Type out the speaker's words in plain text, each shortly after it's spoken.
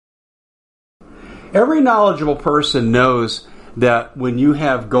Every knowledgeable person knows that when you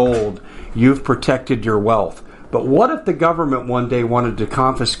have gold, you've protected your wealth. But what if the government one day wanted to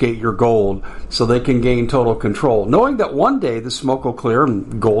confiscate your gold so they can gain total control, knowing that one day the smoke will clear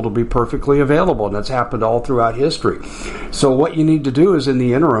and gold will be perfectly available, and that's happened all throughout history. So what you need to do is, in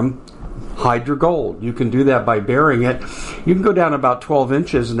the interim, hide your gold. You can do that by burying it. You can go down about 12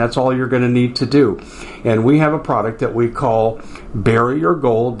 inches, and that's all you're going to need to do. And we have a product that we call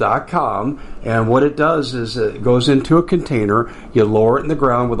buryyourgold.com, and what it does is it goes into a container. You lower it in the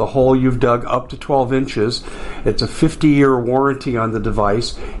ground with a hole you've dug up to 12 inches. It's a 50-year warranty on the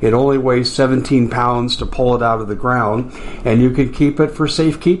device. It only weighs 17 pounds to pull it out of the ground, and you can keep it for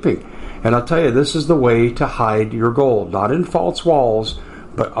safekeeping. And I'll tell you, this is the way to hide your gold. Not in false walls,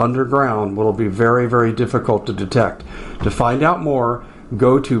 but underground, will be very, very difficult to detect. To find out more,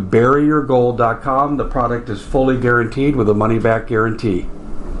 go to buryyourgold.com. The product is fully guaranteed with a money-back guarantee.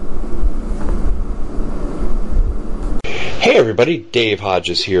 Hey everybody, Dave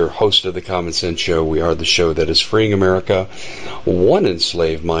Hodges here, host of the Common Sense Show. We are the show that is freeing America one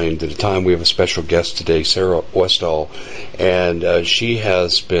enslaved mind at a time. We have a special guest today, Sarah Westall, and she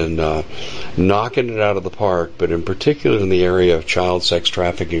has been knocking it out of the park, but in particular in the area of child sex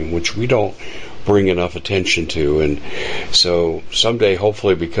trafficking, which we don't bring enough attention to. And so someday,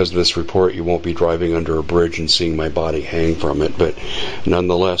 hopefully, because of this report, you won't be driving under a bridge and seeing my body hang from it. But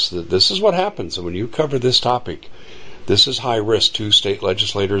nonetheless, this is what happens when you cover this topic. This is high risk. 2 state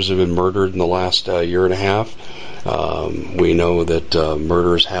legislators have been murdered in the last year and a half. We know that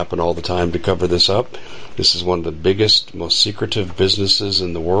murders happen all the time to cover this up. This is one of the biggest, most secretive businesses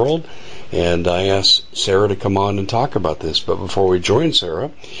in the world. And I asked Sarah to come on and talk about this. But before we join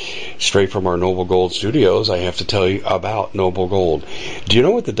Sarah, straight from our Noble Gold studios, I have to tell you about Noble Gold. Do you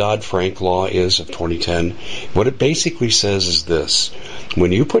know what the Dodd-Frank law is of 2010? What it basically says is this.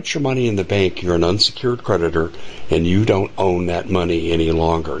 When you put your money in the bank, you're an unsecured creditor, and you don't own that money any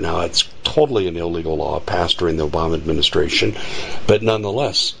longer. Now, it's totally an illegal law passed during the Obama administration, but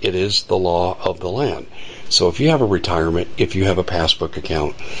nonetheless, it is the law of the land. So if you have a retirement, if you have a passbook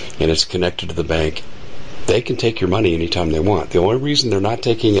account, and it's connected to the bank, they can take your money anytime they want. The only reason they're not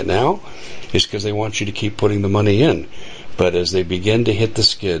taking it now is because they want you to keep putting the money in. But as they begin to hit the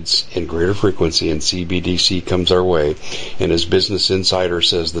skids in greater frequency and CBDC comes our way, and as Business Insider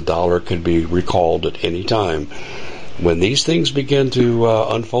says the dollar could be recalled at any time, when these things begin to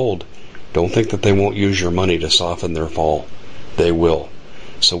unfold, don't think that they won't use your money to soften their fall. They will.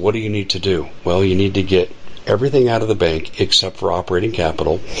 So what do you need to do? Well, you need to get everything out of the bank except for operating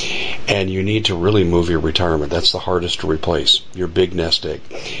capital, and you need to really move your retirement. That's the hardest to replace, your big nest egg.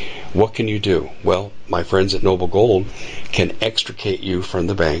 What can you do? Well, my friends at Noble Gold can extricate you from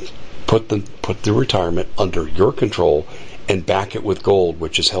the bank, put the retirement under your control, and back it with gold,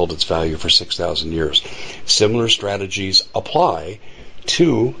 which has held its value for 6,000 years. Similar strategies apply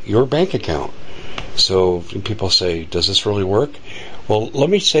to your bank account. So people say, does this really work? Well, let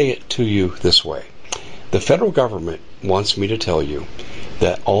me say it to you this way. The federal government wants me to tell you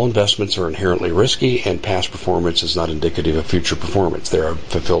that all investments are inherently risky and past performance is not indicative of future performance. There, I've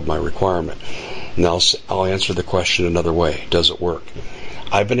fulfilled my requirement. Now I'll answer the question another way. Does it work?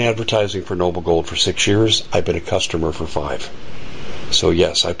 I've been advertising for Noble Gold for 6 years. I've been a customer for 5. So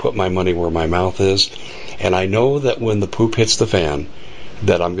yes, I put my money where my mouth is, and I know that when the poop hits the fan,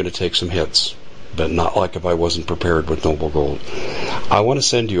 that I'm going to take some hits, but not like if I wasn't prepared with Noble Gold. I want to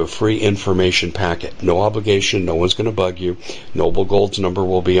send you a free information packet. No obligation. No one's going to bug you. Noble Gold's number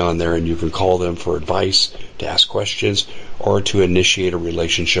will be on there, and you can call them for advice, to ask questions, or to initiate a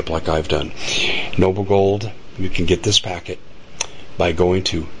relationship like I've done. Noble Gold, you can get this packet by going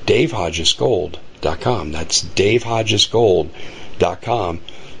to DaveHodgesGold.com. That's DaveHodgesGold.com,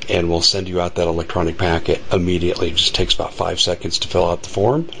 and we'll send you out that electronic packet immediately. It just takes about 5 seconds to fill out the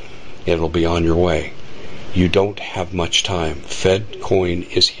form. It'll be on your way. You don't have much time.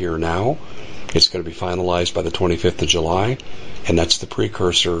 FedCoin is here now. It's going to be finalized by the 25th of July, and that's the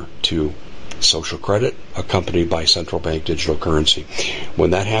precursor to social credit accompanied by central bank digital currency.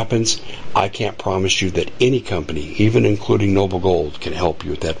 When that happens, I can't promise you that any company, even including Noble Gold, can help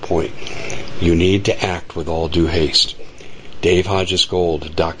you at that point. You need to act with all due haste.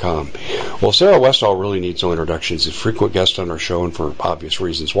 DaveHodgesGold.com. Well, Sarah Westall really needs no introduction. She's a frequent guest on our show, and for obvious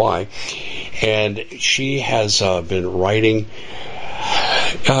reasons why. And she has been writing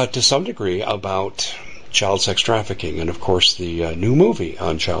to some degree about child sex trafficking. And, of course, the new movie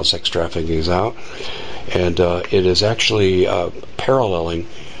on child sex trafficking is out. And it is actually paralleling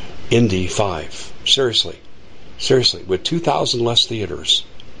Indy 5. Seriously, with 2,000 less theaters,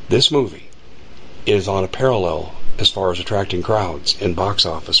 this movie is on a parallel as far as attracting crowds and box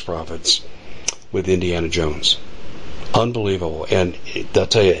office profits with Indiana Jones. Unbelievable. And I'll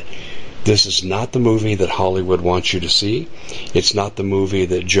tell you, this is not the movie that Hollywood wants you to see. It's not the movie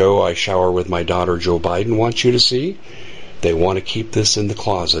that Joe, I shower with my daughter, Joe Biden, wants you to see. They want to keep this in the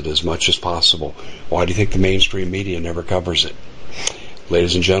closet as much as possible. Why do you think the mainstream media never covers it?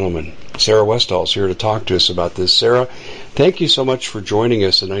 Ladies and gentlemen, Sarah Westall is here to talk to us about this. Sarah, thank you so much for joining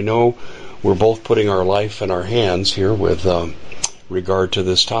us. And I know we're both putting our life in our hands here with regard to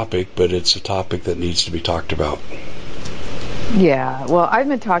this topic, but it's a topic that needs to be talked about. Yeah, well, I've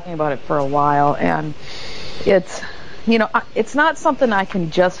been talking about it for a while, and it's not something I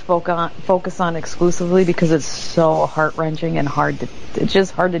can just focus on exclusively because it's so heart-wrenching and it's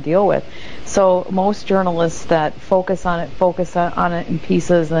just hard to deal with. So most journalists that focus on it in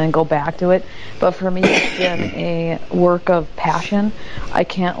pieces and then go back to it. But for me, it's been a work of passion. I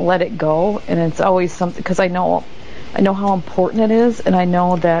can't let it go, and it's always something because I know how important it is, and I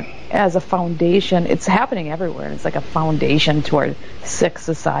know that as a foundation, it's happening everywhere. It's like a foundation to our sick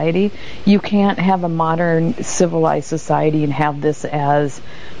society. You can't have a modern civilized society and have this as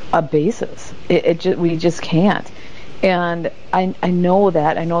a basis. We just can't. And I know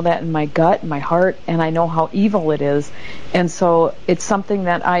that. I know that in my gut, in my heart, and I know how evil it is. And so it's something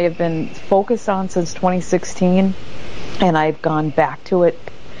that I have been focused on since 2016, and I've gone back to it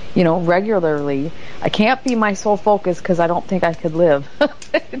regularly. I can't be my sole focus because I don't think I could live.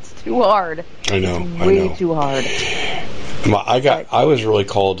 It's too hard. I know. It's way too hard. I was really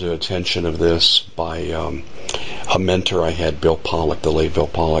called to attention of this by a mentor I had, Bill Pollock, the late Bill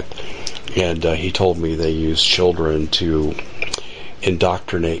Pollock, and he told me they use children to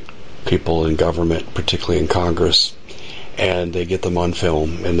indoctrinate people in government, particularly in Congress, and they get them on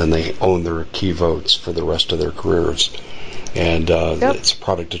film, and then they own their key votes for the rest of their careers. And It's a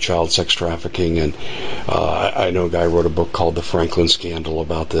product of child sex trafficking, and I know a guy wrote a book called The Franklin Scandal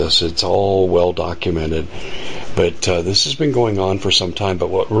about this. It's all well documented, but this has been going on for some time. But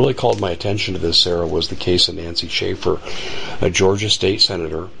what really called my attention to this, Sarah, was the case of Nancy Schaefer, a Georgia state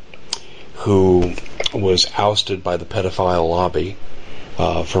senator who was ousted by the pedophile lobby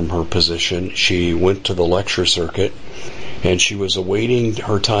from her position. She went to the lecture circuit, and she was awaiting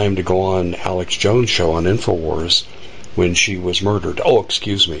her time to go on Alex Jones' show on InfoWars when she was murdered.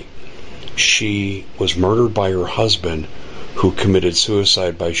 She was murdered by her husband, who committed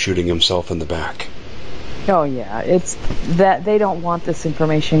suicide by shooting himself in the back. Oh, yeah. It's that they don't want this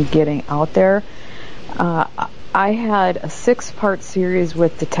information getting out there. I had a 6-part series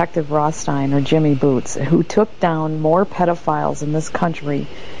with Detective Rothstein, or Jimmy Boots, who took down more pedophiles in this country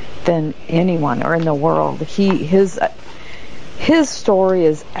than anyone or in the world. His story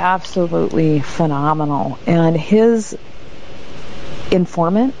is absolutely phenomenal, and his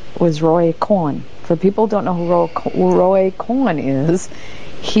informant was Roy Cohn. For people who don't know who Roy Cohn is,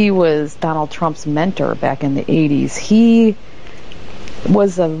 he was Donald Trump's mentor back in the 80s. He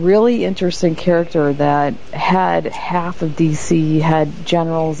was a really interesting character that had half of D.C., had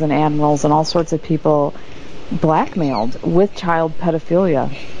generals and admirals and all sorts of people blackmailed with child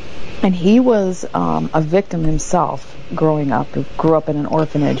pedophilia. And he was a victim himself growing up. He grew up in an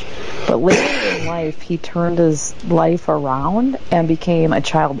orphanage. But later in life, he turned his life around and became a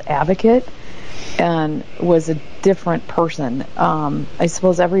child advocate and was a different person. I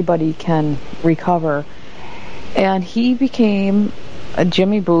suppose everybody can recover. And he became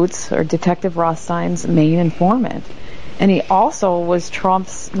Jimmy Boots, or Detective Rothstein's main informant. And he also was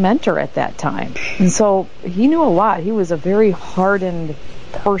Trump's mentor at that time. And so he knew a lot. He was a very hardened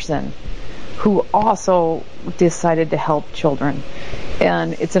person who also decided to help children.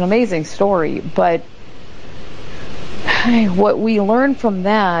 And it's an amazing story, but what we learned from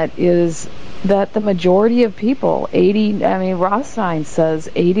that is that the majority of people, Rothstein says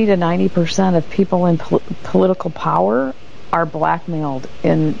 80 to 90% of people in political power are blackmailed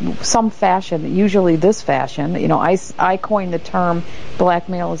in some fashion, usually this fashion. I coined the term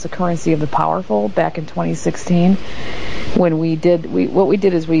blackmail as the currency of the powerful back in 2016. When what we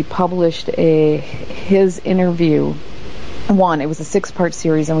did is we published his interview. It was a 6-part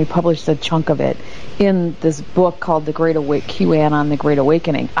series, and we published a chunk of it in this book called QAnon, The Great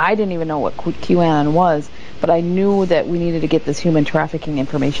Awakening. I didn't even know what QAnon was, but I knew that we needed to get this human trafficking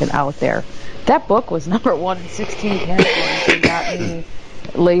information out there. That book was #1 in 16 categories and got me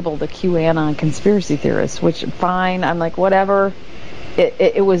labeled a QAnon conspiracy theorist, which, fine, I'm like, whatever.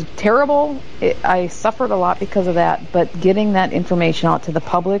 It was terrible. I suffered a lot because of that, but getting that information out to the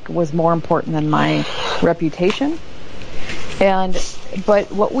public was more important than my reputation.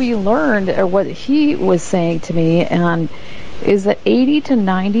 But what we learned, or what he was saying to me, and is that 80 to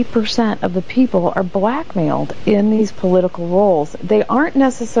 90% of the people are blackmailed in these political roles. They aren't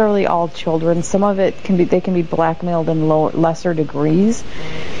necessarily all children. Some of it can be blackmailed in lesser degrees.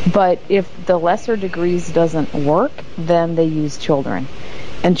 But if the lesser degrees doesn't work, then they use children.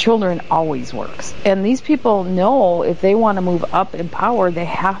 And children always works. And these people know if they want to move up in power, they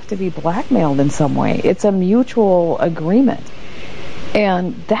have to be blackmailed in some way. It's a mutual agreement.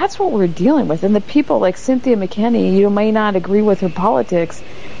 And that's what we're dealing with. And the people like Cynthia McKinney, you may not agree with her politics,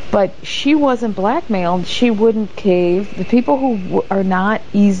 but she wasn't blackmailed. She wouldn't cave. The people who are not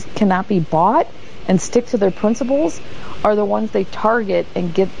cannot be bought and stick to their principles are the ones they target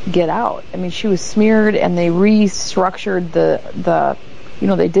and get out. I mean, she was smeared, and they restructured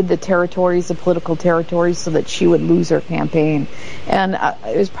they did the territories, the political territories, so that she would lose her campaign. And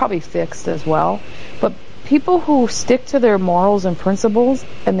it was probably fixed as well. But people who stick to their morals and principles,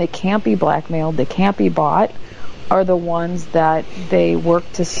 and they can't be blackmailed, they can't be bought, are the ones that they work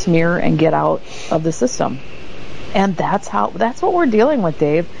to smear and get out of the system. And that's what we're dealing with,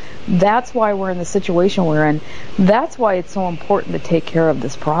 Dave. That's why we're in the situation we're in. That's why it's so important to take care of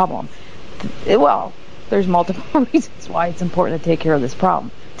this problem. Well, there's multiple reasons why it's important to take care of this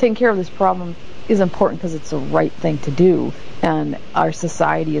problem. Taking care of this problem is important because it's the right thing to do, and our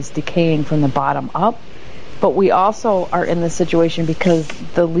society is decaying from the bottom up. But we also are in this situation because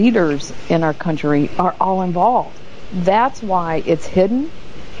the leaders in our country are all involved. That's why it's hidden.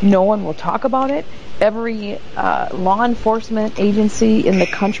 No one will talk about it. Every law enforcement agency in the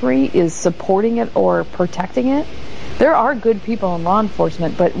country is supporting it or protecting it. There are good people in law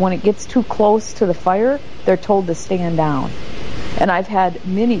enforcement, but when it gets too close to the fire, they're told to stand down. And I've had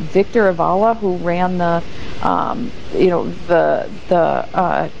Victor Avala, who ran the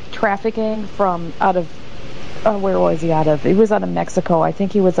trafficking from out of, where was he out of? He was out of Mexico. I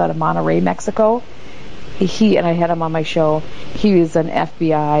think he was out of Monterrey, Mexico. And I had him on my show. He was an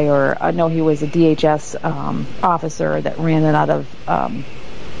FBI he was a DHS officer that ran it out of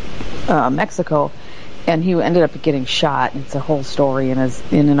Mexico. And he ended up getting shot. It's a whole story in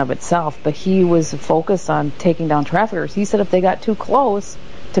and of itself. But he was focused on taking down traffickers. He said if they got too close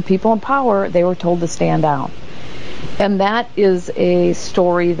to people in power, they were told to stand down. And that is a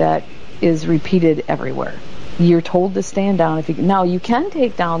story that is repeated everywhere. You're told to stand down. Now you can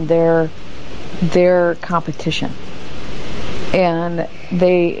take down their competition, and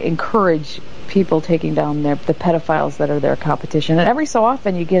they encourage people taking down the pedophiles that are their competition. And every so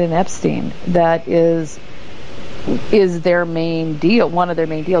often you get an Epstein that is their main deal, one of their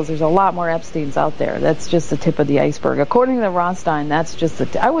main deals. There's a lot more Epsteins out there. That's just the tip of the iceberg. According to Rothstein, that's just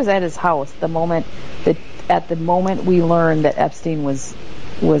I was at his house at the moment we learned that Epstein was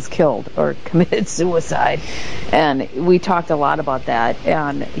killed or committed suicide, and we talked a lot about that,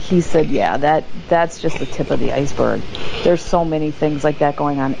 and he said that's just the tip of the iceberg. There's so many things like that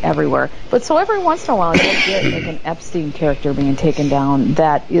going on everywhere, but so every once in a while you'll get like an Epstein character being taken down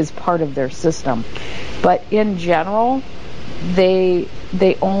that is part of their system. But in general, they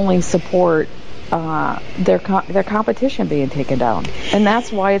only support their competition being taken down, and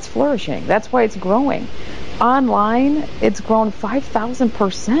that's why it's flourishing. That's why it's growing. Online, it's grown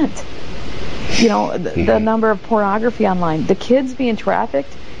 5,000%. The number of pornography online. The kids being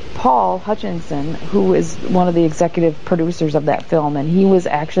trafficked. Paul Hutchinson, who is one of the executive producers of that film, and he was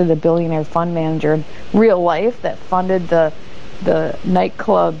actually the billionaire fund manager in real life that funded the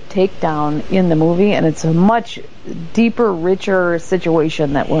nightclub takedown in the movie, and it's a much deeper, richer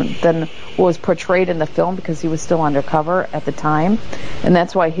situation than was portrayed in the film because he was still undercover at the time, and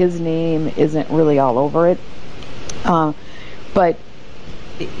that's why his name isn't really all over it. But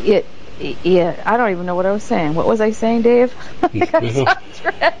I don't even know what I was saying. What was I saying, Dave?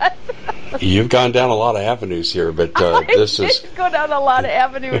 You've gone down a lot of avenues here, but this is... I go down a lot of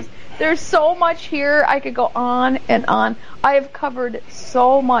avenues. There's so much here. I could go on and on. I have covered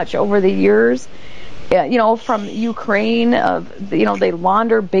so much over the years. From Ukraine, they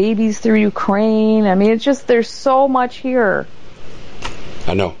launder babies through Ukraine. I mean, it's just, there's so much here.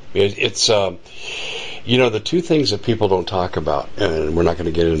 I know. It's the two things that people don't talk about, and we're not going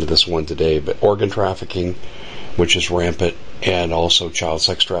to get into this one today, but organ trafficking, which is rampant, and also child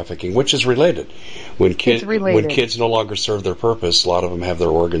sex trafficking, which is related. When kids no longer serve their purpose, a lot of them have their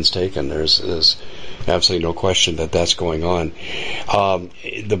organs taken. There's absolutely no question that that's going on.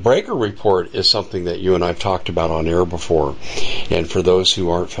 The Breaker Report is something that you and I have talked about on air before, and for those who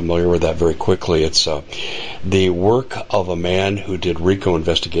aren't familiar with that, very quickly, it's the work of a man who did RICO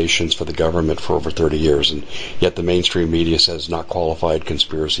investigations for the government for over 30 years, and yet the mainstream media says not qualified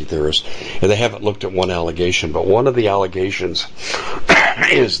conspiracy theorists, and they haven't looked at one allegation, but one of the allegations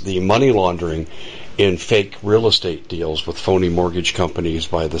is the money laundering in fake real estate deals with phony mortgage companies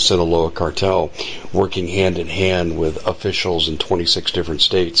by the Sinaloa cartel, working hand in hand with officials in 26 different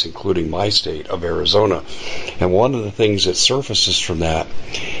states, including my state of Arizona. And one of the things that surfaces from that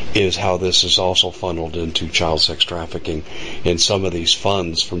is how this is also funneled into child sex trafficking. And some of these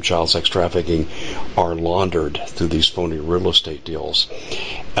funds from child sex trafficking are laundered through these phony real estate deals.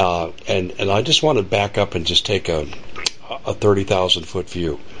 And I just want to back up and just take a 30,000-foot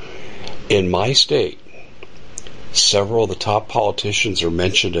view. In my state, several of the top politicians are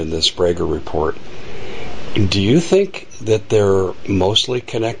mentioned in this Brager report. Do you think that they're mostly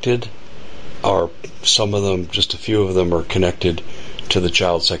connected, or some of them, just a few of them, are connected to the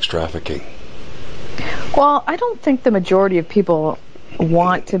child sex trafficking? Well, I don't think the majority of people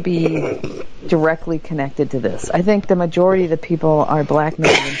want to be directly connected to this. I think the majority of the people are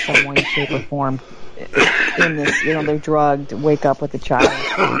blackmailed in some way, shape, or form in this. They're drugged, wake up with a child.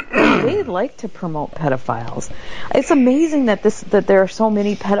 They like to promote pedophiles. It's amazing that there are so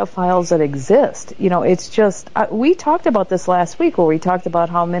many pedophiles that exist. It's just, we talked about this last week, where we talked about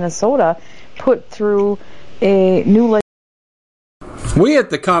how Minnesota put through a new We at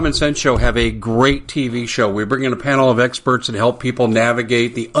the Common Sense Show have a great TV show. We bring in a panel of experts and help people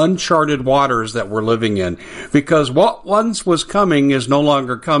navigate the uncharted waters that we're living in. Because what once was coming is no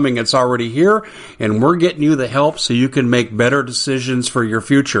longer coming. It's already here, and we're getting you the help so you can make better decisions for your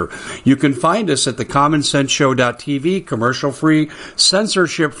future. You can find us at thecommonsenseshow.tv, commercial-free,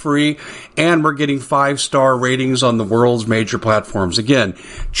 censorship-free, and we're getting 5-star ratings on the world's major platforms. Again,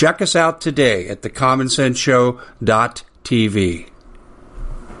 check us out today at thecommonsenseshow.tv.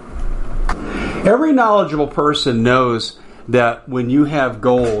 Every knowledgeable person knows that when you have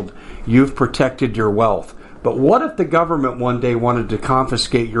gold, you've protected your wealth. But what if the government one day wanted to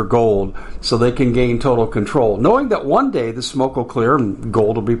confiscate your gold so they can gain total control, knowing that one day the smoke will clear and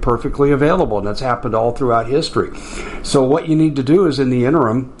gold will be perfectly available, and that's happened all throughout history. So what you need to do is, in the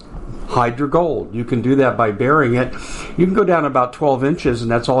interim, hide your gold. You can do that by burying it. You can go down about 12 inches, and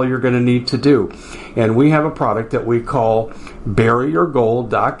that's all you're going to need to do. And we have a product that we call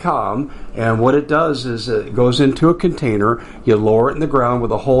buryyourgold.com, and what it does is it goes into a container. You lower it in the ground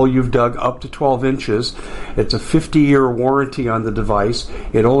with a hole you've dug up to 12 inches. It's a 50-year warranty on the device.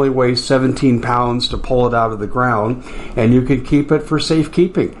 It only weighs 17 pounds to pull it out of the ground, and you can keep it for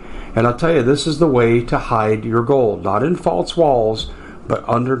safekeeping. And I'll tell you, this is the way to hide your gold. Not in false walls, but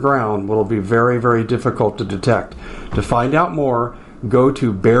underground, will be very, very difficult to detect. To find out more, go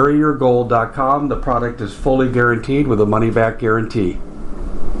to buryyourgold.com. The product is fully guaranteed with a money-back guarantee.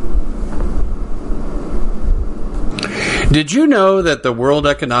 Did you know that the World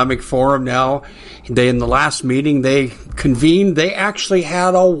Economic Forum now, in the last meeting they convened, they actually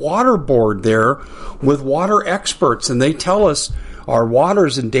had a water board there with water experts, and they tell us our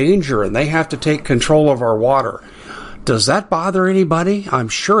water's in danger and they have to take control of our water. Does that bother anybody? I'm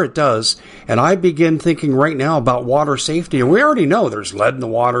sure it does. And I begin thinking right now about water safety. And we already know there's lead in the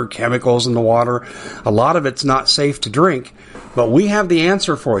water, chemicals in the water. A lot of it's not safe to drink. But we have the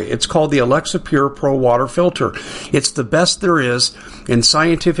answer for you. It's called the Alexa Pure Pro Water Filter. It's the best there is, and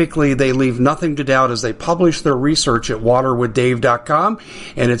scientifically they leave nothing to doubt as they publish their research at waterwithdave.com.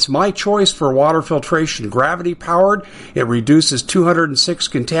 And it's my choice for water filtration. Gravity powered. It reduces 206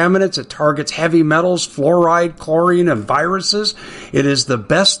 contaminants. It targets heavy metals, fluoride, chlorine, and viruses. It is the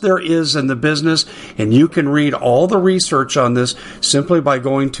best there is in the business, and you can read all the research on this simply by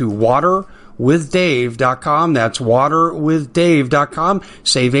going to waterwithdave.com. That's waterwithdave.com.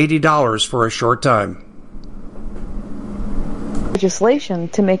 Save $80 for a short time. Legislation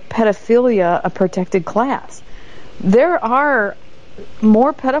to make pedophilia a protected class. There are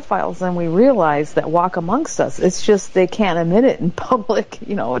more pedophiles than we realize that walk amongst us. It's just they can't admit it in public.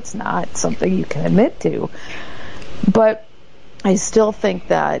 It's not something you can admit to. But I still think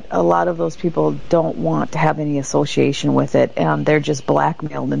that a lot of those people don't want to have any association with it, and they're just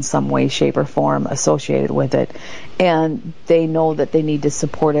blackmailed in some way, shape, or form associated with it. And they know that they need to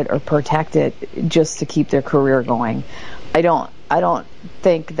support it or protect it just to keep their career going. I don't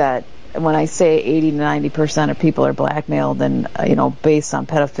think that when I say 80 to 90% of people are blackmailed and, based on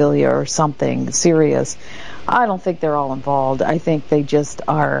pedophilia or something serious, I don't think they're all involved. I think they just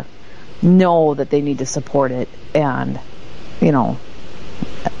know that they need to support it and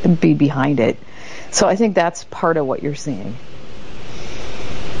be behind it. So I think that's part of what you're seeing.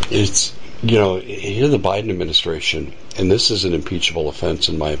 It's, here the Biden administration, and this is an impeachable offense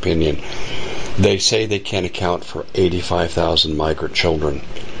in my opinion, they say they can't account for 85,000 migrant children.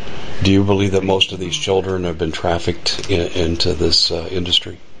 Do you believe that most of these children have been trafficked into this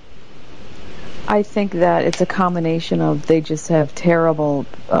industry? I think that it's a combination of they just have terrible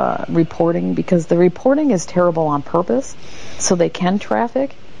reporting, because the reporting is terrible on purpose, so they can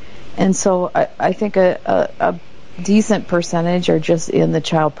traffic. And so I think a decent percentage are just in the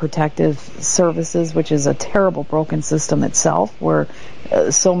Child Protective Services, which is a terrible broken system itself, where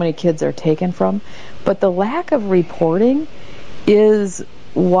so many kids are taken from. But the lack of reporting is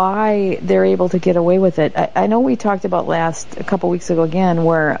why they're able to get away with it. I know we talked about a couple weeks ago again,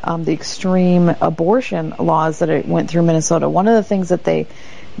 where the extreme abortion laws that went through Minnesota, one of the things that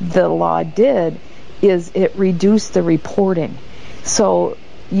the law did is it reduced the reporting. So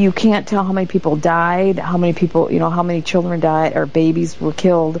you can't tell how many people died, how many children died, or babies were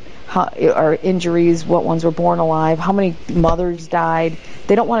killed, or injuries, what ones were born alive, how many mothers died.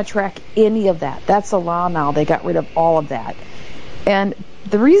 They don't want to track any of that. That's the law now. They got rid of all of that. And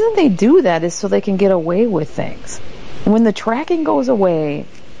the reason they do that is so they can get away with things. When the tracking goes away,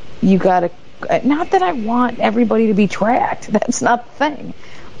 you got to, not that I want everybody to be tracked, that's not the thing.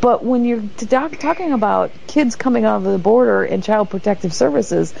 But when you're talking about kids coming out of the border and Child Protective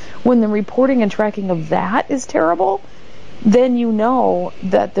Services, when the reporting and tracking of that is terrible, then you know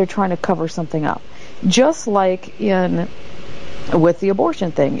that they're trying to cover something up. Just like with the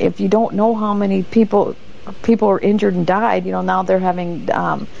abortion thing. If you don't know how many people are injured and died, now they're having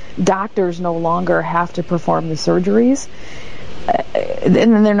doctors no longer have to perform the surgeries, and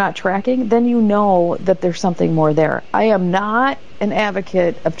then they're not tracking, then you know that there's something more there. I am not an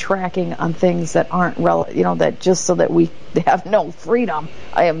advocate of tracking on things that aren't relevant, that just so that we have no freedom.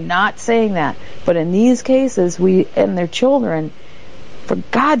 I am not saying that. But in these cases, we and their children, for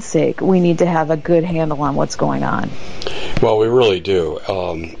God's sake, we need to have a good handle on what's going on. Well, we really do.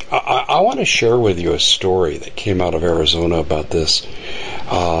 I want to share with you a story that came out of Arizona about this.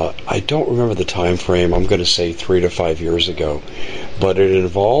 I don't remember the time frame. I'm going to say 3 to 5 years ago. But it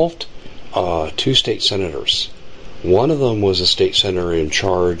involved 2 state senators. One of them was a state senator in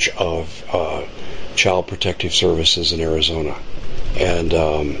charge of Child Protective Services in Arizona.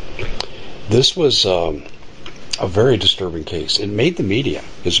 And this was a very disturbing case. It made the media,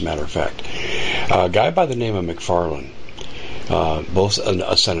 as a matter of fact. A guy by the name of McFarland, both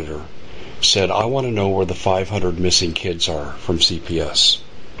a senator, said, I want to know where the 500 missing kids are from CPS.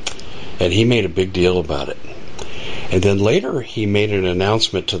 And he made a big deal about it. And then later he made an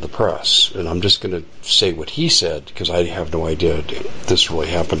announcement to the press, and I'm just going to say what he said, because I have no idea if this really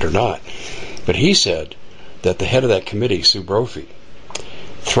happened or not. But he said that the head of that committee, Sue Brophy,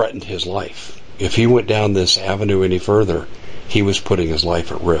 threatened his life. If he went down this avenue any further, he was putting his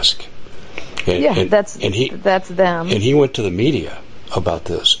life at risk. That's them. And he went to the media about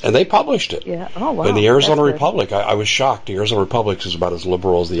this, and they published it. Yeah. Oh, wow. In the Arizona Republic, I was shocked. The Arizona Republic is about as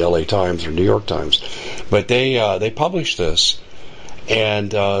liberal as the LA Times or New York Times, but they published this,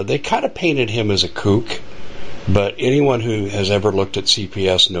 and they kind of painted him as a kook. But anyone who has ever looked at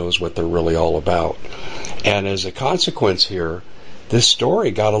CPS knows what they're really all about. And as a consequence here, this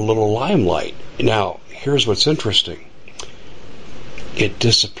story got a little limelight. Now, here's what's interesting. It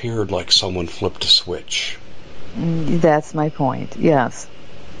disappeared like someone flipped a switch. That's my point, yes.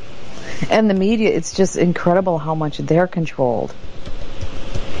 And the media, it's just incredible how much they're controlled.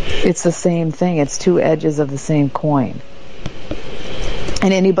 It's the same thing. It's 2 edges of the same coin.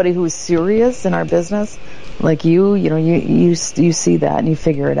 And anybody who's serious in our business, like you see that and you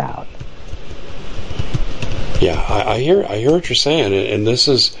figure it out. Yeah, I hear what you're saying, and this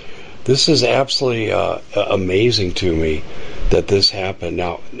is absolutely amazing to me that this happened.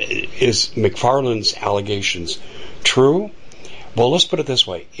 Now, is McFarland's allegations true? Well, let's put it this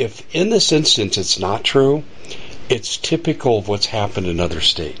way. If in this instance it's not true, it's typical of what's happened in other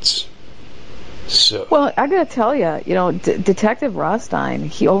states. So, well, I got to tell you, Detective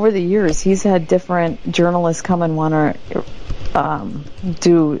Rothstein, over the years, he's had different journalists come and want to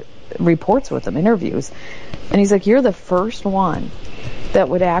do reports with him, interviews. And he's like, you're the first one that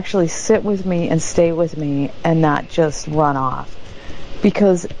would actually sit with me and stay with me and not just run off.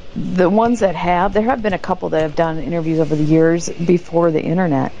 Because the ones that there have been a couple that have done interviews over the years before the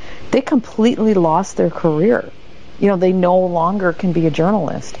internet, they completely lost their career. They no longer can be a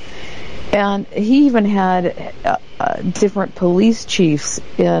journalist. And he even had different police chiefs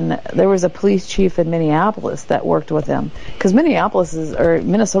there was a police chief in Minneapolis that worked with him. Because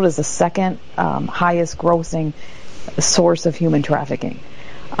Minnesota is the second highest grossing source of human trafficking.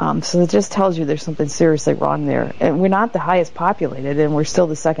 So it just tells you there's something seriously wrong there. And we're not the highest populated, and we're still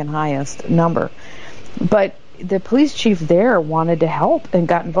the second highest number. But the police chief there wanted to help and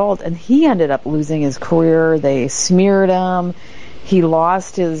got involved, and he ended up losing his career. They smeared him. He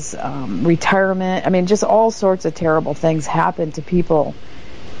lost his retirement. I mean, just all sorts of terrible things happened to people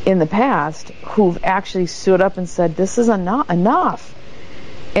in the past who've actually stood up and said, this is enough.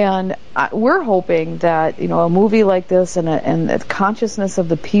 And we're hoping that, a movie like this and the consciousness of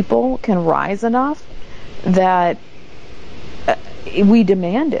the people can rise enough that we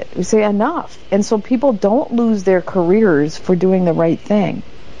demand it. We say enough. And so people don't lose their careers for doing the right thing.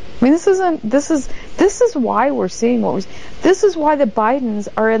 I mean, this is why we're seeing this is why the Bidens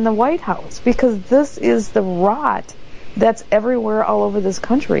are in the White House, because this is the rot that's everywhere all over this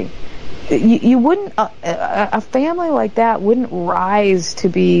country. You wouldn't, a family like that wouldn't rise to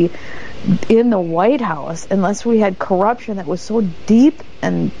be in the White House unless we had corruption that was so deep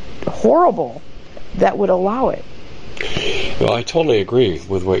and horrible that would allow it. Well, I totally agree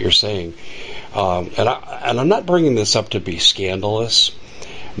with what you're saying. And I'm not bringing this up to be scandalous,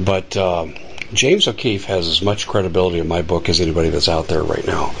 but James O'Keefe has as much credibility in my book as anybody that's out there right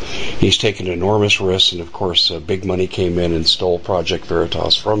now. He's taken enormous risks, and of course, big money came in and stole Project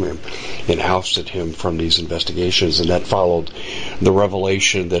Veritas from him and ousted him from these investigations, and that followed the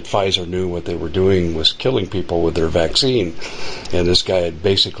revelation that Pfizer knew what they were doing was killing people with their vaccine, and this guy had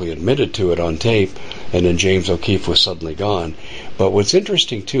basically admitted to it on tape, and then James O'Keefe was suddenly gone. But what's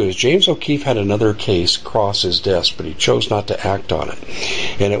interesting, too, is James O'Keefe had another case cross his desk, but he chose not to act on it.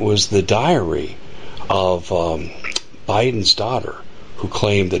 And it was the diary of Biden's daughter, who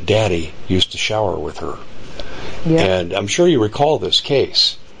claimed that Daddy used to shower with her. Yep. And I'm sure you recall this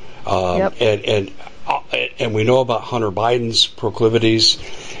case. Yep. And we know about Hunter Biden's proclivities.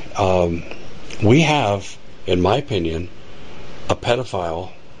 We have, in my opinion, a pedophile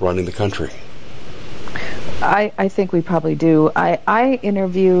running the country. I think we probably do. I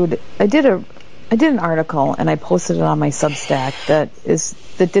did an article and I posted it on my Substack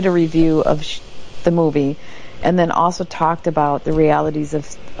that did a review of the movie, and then also talked about the realities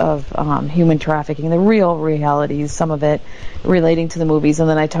of human trafficking, the real realities, some of it relating to the movies, and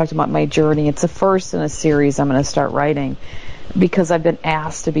then I talked about my journey. It's the first in a series I'm going to start writing, because I've been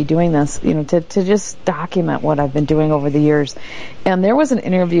asked to be doing this, to just document what I've been doing over the years. And there was an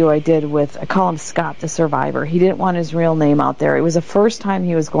interview I did with, I call him Scott the Survivor. He didn't want his real name out there. It was the first time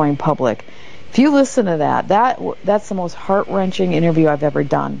he was going public. If you listen to that's the most heart-wrenching interview I've ever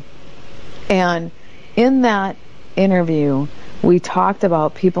done. And in that interview, we talked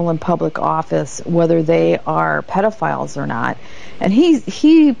about people in public office, whether they are pedophiles or not. And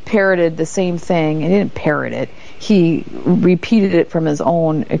he parroted the same thing. He didn't parrot it. He repeated it from his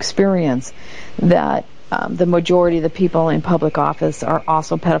own experience, that the majority of the people in public office are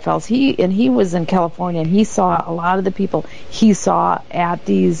also pedophiles. He was in California, and he saw a lot of the people he saw at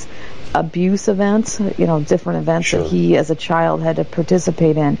these abuse events, different events Sure. that he as a child had to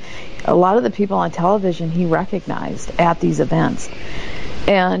participate in. A lot of the people on television he recognized at these events.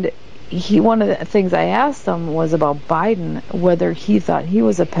 And one of the things I asked him was about Biden, whether he thought he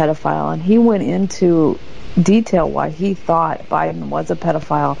was a pedophile, and he went into detail why he thought Biden was a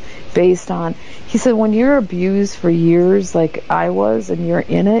pedophile based on, he said, when you're abused for years like I was and you're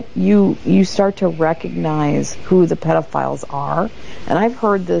in it, you start to recognize who the pedophiles are. And I've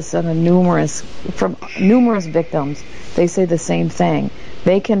heard this from numerous victims. They say the same thing.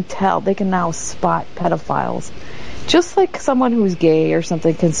 They can now spot pedophiles. Just like someone who's gay or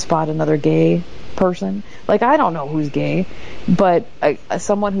something can spot another gay person. Like, I don't know who's gay, but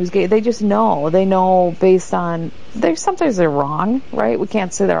someone who's gay, they just know. They know based on, sometimes they're wrong, right? We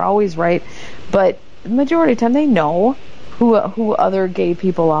can't say they're always right, but the majority of the time they know who other gay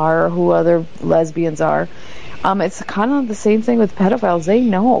people are, or who other lesbians are. It's kind of the same thing with pedophiles. They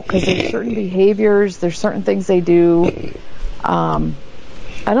know, because there's certain behaviors, there's certain things they do.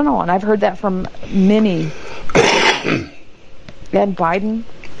 I don't know, and I've heard that from many. And Biden,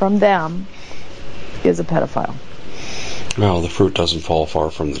 from them, is a pedophile. Well, the fruit doesn't fall far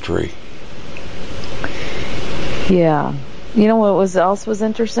from the tree. Yeah. You know what else was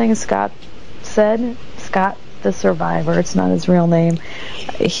interesting? Scott said, Scott the Survivor, it's not his real name,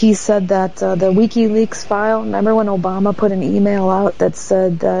 he said that the WikiLeaks file, remember when Obama put an email out that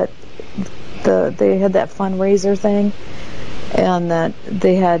said that they had that fundraiser thing, and that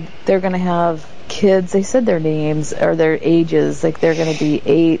they're going to have kids, they said their names or their ages, like they're going to be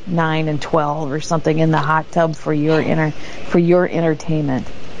 8, 9, and 12 or something in the hot tub for your entertainment.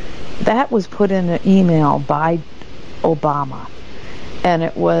 That was put in an email by Obama, and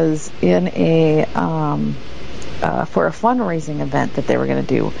it was in for a fundraising event that they were going to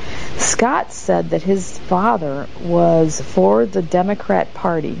do. Scott said that his father was for the Democrat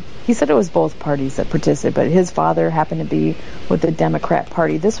Party. He said it was both parties that participated, but his father happened to be with the Democrat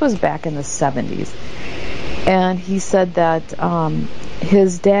Party. This was back in the 70s. And he said that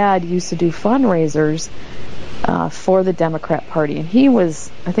his dad used to do fundraisers for the Democrat Party, and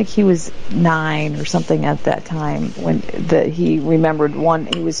I think he was 9 or something at that time when he remembered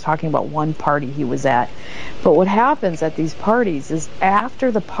he was talking about one party he was at. But what happens at these parties is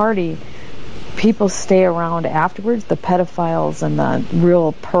after the party, people stay around afterwards. The pedophiles and the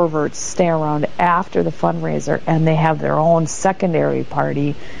real perverts stay around after the fundraiser, and they have their own secondary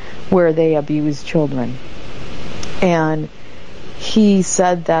party where they abuse children. And he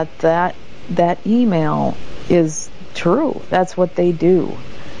said that email is true. That's what they do.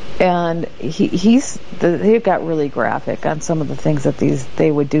 And he got really graphic on some of the things that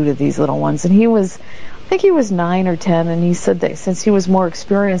they would do to these little ones. And I think he was 9 or 10, and he said that since he was more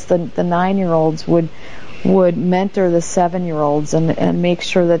experienced, the 9-year-olds would mentor the 7-year-olds and make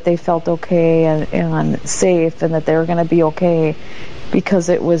sure that they felt okay and safe and that they were going to be okay because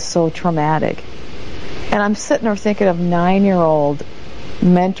it was so traumatic. And I'm sitting there thinking of 9-year-old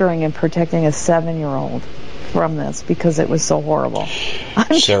mentoring and protecting a 7-year-old from this because it was so horrible.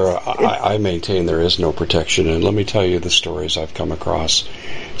 Sarah, I maintain there is no protection, and let me tell you the stories I've come across.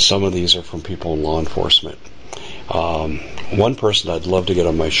 Some of these are from people in law enforcement. One person I'd love to get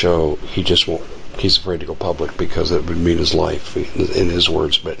on my show, he just won't. He's afraid to go public because it would mean his life, in his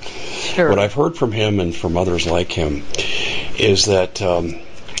words. But sure. What I've heard from him and from others like him is that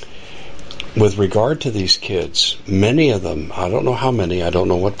with regard to these kids, many of them, I don't know how many, I don't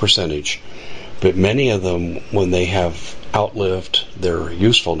know what percentage, but many of them, when they have outlived their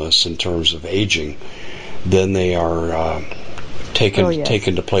usefulness in terms of aging, then they are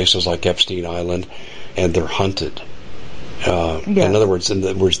taken to places like Epstein Island, and they're hunted. In other words,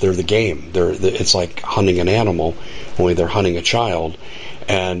 they're the game. It's like hunting an animal, only they're hunting a child,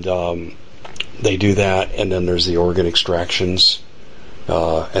 and they do that. And then there's the organ extractions,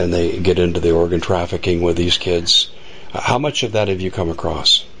 and they get into the organ trafficking with these kids. How much of that have you come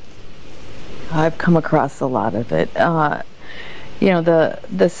across? I've come across a lot of it. The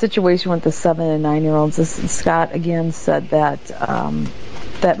situation with the 7 and 9-year-olds. Scott again said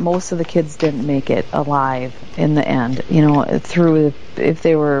that most of the kids didn't make it alive in the end. If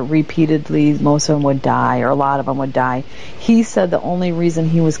they were repeatedly, most of them would die, or a lot of them would die. He said the only reason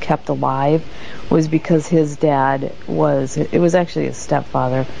he was kept alive was because his dad it was actually his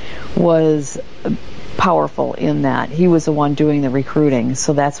stepfather, was powerful in that. He was the one doing the recruiting,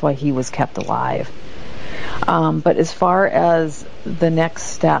 so that's why he was kept alive. But as far as the next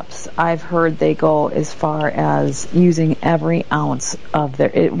steps, I've heard they go as far as using every ounce of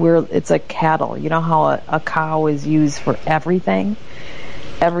it's like cattle. You know how a cow is used for everything?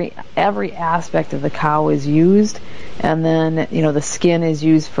 Every aspect of the cow is used, and then the skin is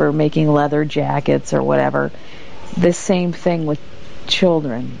used for making leather jackets or whatever. The same thing with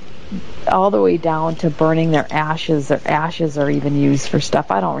children, all the way down to burning their ashes. Their ashes are even used for stuff.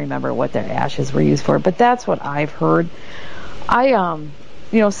 I don't remember what their ashes were used for, but that's what I've heard.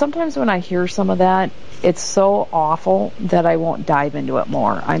 Sometimes when I hear some of that, it's so awful that I won't dive into it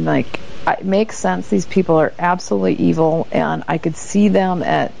more. I'm like, it makes sense. These people are absolutely evil, and I could see them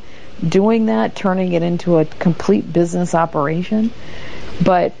at doing that, turning it into a complete business operation.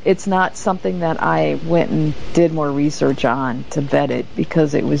 But it's not something that I went and did more research on to vet it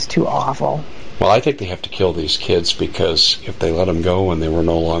because it was too awful. Well, I think they have to kill these kids because if they let them go and they were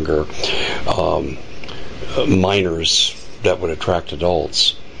no longer minors that would attract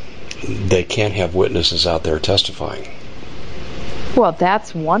adults, they can't have witnesses out there testifying. Well,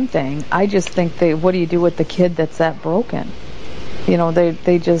 that's one thing. I just think what do you do with the kid that's that broken?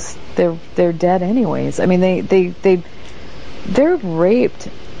 They're dead anyways. I mean, they're raped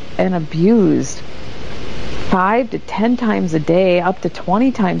and abused 5 to 10 times a day, up to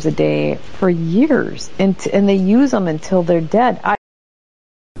 20 times a day for years, and they use them until they're dead.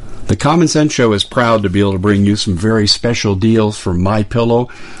 The Common Sense Show is proud to be able to bring you some very special deals from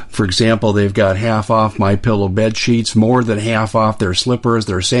MyPillow. For example, they've got half off MyPillow bed sheets, more than half off their slippers,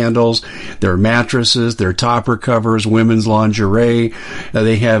 their sandals, their mattresses, their topper covers, women's lingerie.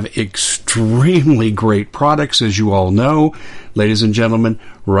 They have extremely great products, as you all know. Ladies and gentlemen,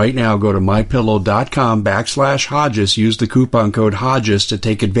 right now go to mypillow.com/Hodges. Use the coupon code Hodges to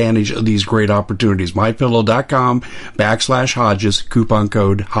take advantage of these great opportunities. mypillow.com/Hodges, coupon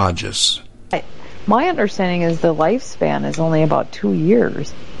code Hodges. My understanding is the lifespan is only about 2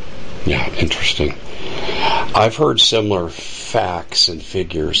 years. Yeah, interesting. I've heard similar facts and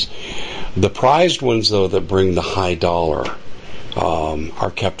figures. The prized ones, though, that bring the high dollar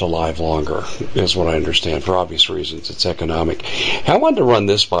are kept alive longer, is what I understand, for obvious reasons. It's economic. I wanted to run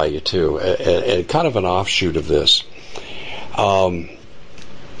this by you, too, and kind of an offshoot of this. Do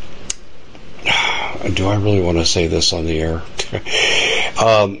I really want to say this on the air?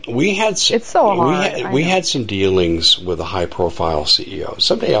 We had it's so hard. We had some dealings with a high-profile CEO.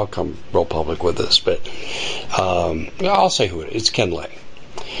 Someday I'll come real public with this, but I'll say who it is. It's Ken Lay.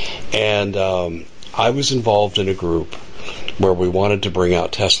 And I was involved in a group where we wanted to bring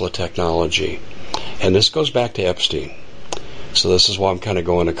out Tesla technology. And this goes back to Epstein. So this is why I'm kind of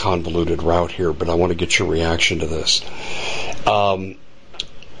going a convoluted route here, but I want to get your reaction to this.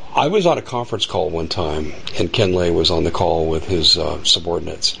 I was on a conference call one time, and Ken Lay was on the call with his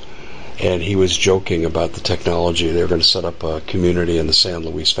subordinates, and he was joking about the technology. They were going to set up a community in the San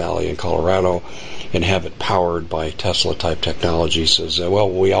Luis Valley in Colorado and have it powered by Tesla-type technology. He says, well,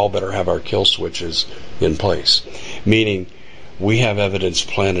 we all better have our kill switches in place, meaning we have evidence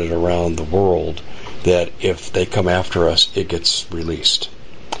planted around the world that if they come after us, it gets released.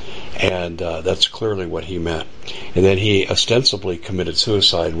 And that's clearly what he meant. And then he ostensibly committed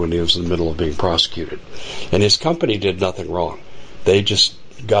suicide when he was in the middle of being prosecuted. And his company did nothing wrong. They just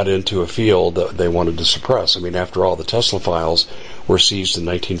got into a field that they wanted to suppress. I mean, after all, the Tesla files were seized in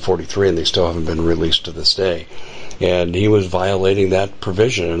 1943, and they still haven't been released to this day. And he was violating that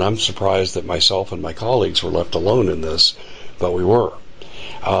provision. And I'm surprised that myself and my colleagues were left alone in this, but we were.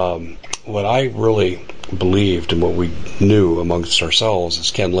 What I really believed and what we knew amongst ourselves is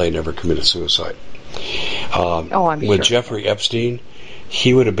Ken Lay never committed suicide. With Jeffrey Epstein,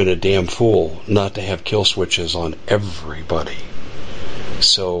 he would have been a damn fool not to have kill switches on everybody.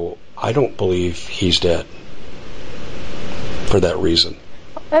 So I don't believe he's dead for that reason.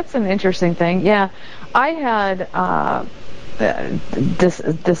 That's an interesting thing. Yeah, I had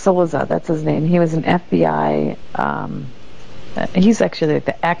DeSouza, that's his name. He was an FBI. He's actually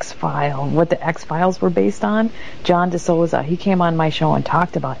the X-File, what the X-Files were based on. John DeSouza, he came on my show and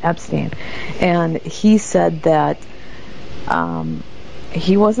talked about Epstein. And he said that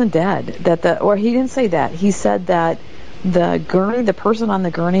he wasn't dead. Or he didn't say that. He said that the person on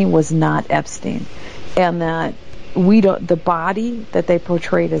the gurney was not Epstein. And that the body that they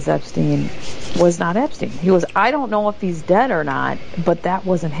portrayed as Epstein was not Epstein. He was, I don't know if he's dead or not, but that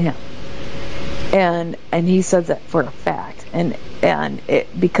wasn't him. And he says that for a fact. And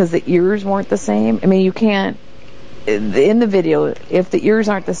because the ears weren't the same. I mean, you can't, in the video, if the ears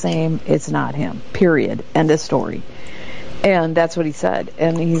aren't the same, it's not him. Period. End of story. And that's what he said.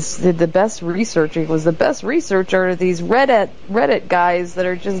 And he's the best researcher. He was the best researcher of these Reddit guys that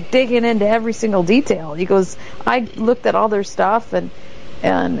are just digging into every single detail. He goes, I looked at all their stuff,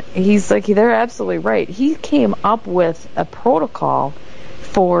 and he's like, they're absolutely right. He came up with a protocol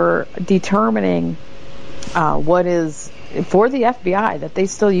for determining what is for the FBI that they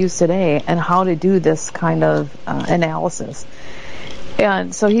still use today, and how to do this kind of analysis.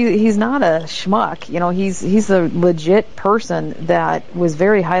 And so he's not a schmuck, you know. He's a legit person that was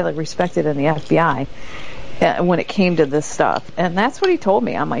very highly respected in the FBI when it came to this stuff, and that's what he told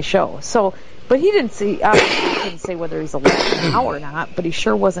me on my show. So, but he didn't say whether he's alive now or not, but he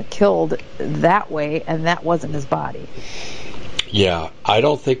sure wasn't killed that way, and that wasn't his body. Yeah, I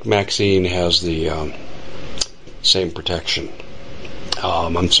don't think Maxine has the same protection.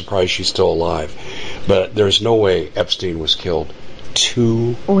 I'm surprised she's still alive. But there's no way Epstein was killed.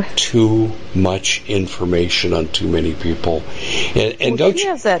 Too much information on too many people. And well, she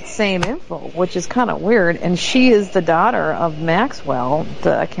has that same info, which is kind of weird. And she is the daughter of Maxwell,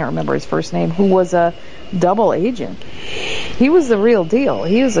 I can't remember his first name, who was a double agent. He was the real deal.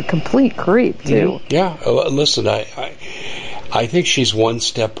 He was a complete creep, too. Yeah, listen, I think she's one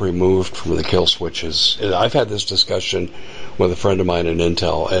step removed from the kill switches. I've had this discussion with a friend of mine in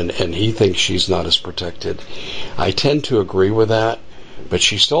Intel, and he thinks she's not as protected. I tend to agree with that, but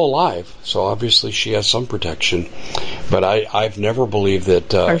she's still alive, so obviously she has some protection. But I've never believed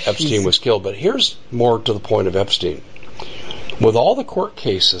that Epstein was killed. But here's more to the point of Epstein. With all the court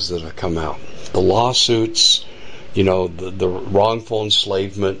cases that have come out, the lawsuits, you know, the wrongful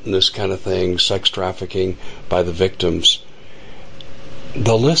enslavement and this kind of thing, sex trafficking by the victims,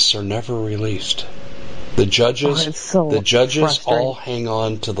 the lists are never released. The judges all hang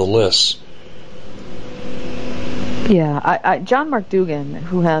on to the lists. Yeah, John Mark Dugan,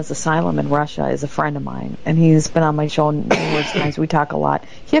 who has asylum in Russia, is a friend of mine, and he's been on my show numerous times. We talk a lot.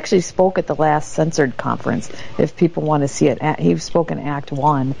 He actually spoke at the last censored conference. If people want to see it, he spoke in Act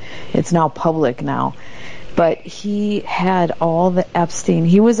 1. It's now public now. But he had all the Epstein.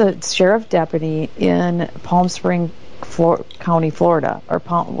 He was a sheriff deputy in Palm Springs County, Florida, or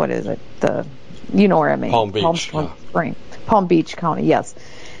what is it? You know where I mean? Palm Beach. Palm Beach County, yes,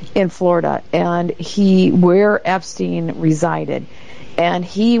 in Florida, and where Epstein resided, and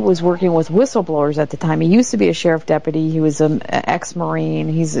he was working with whistleblowers at the time. He used to be a sheriff deputy. He was an ex-Marine.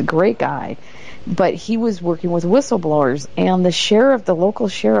 He's a great guy, but he was working with whistleblowers, and the local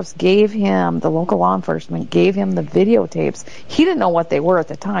sheriffs the local law enforcement gave him the videotapes. He didn't know what they were at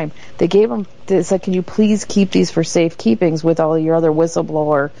the time. They said, can you please keep these for safekeepings with all your other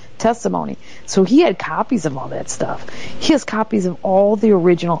whistleblower testimony? So he had copies of all that stuff. He has copies of all the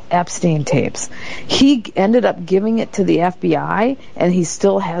original Epstein tapes. He ended up giving it to the FBI, and he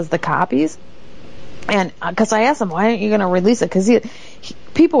still has the copies. And because I asked him, why aren't you going to release it? Because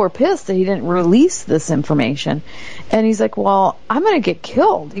people were pissed that he didn't release this information. And he's like, well, I'm going to get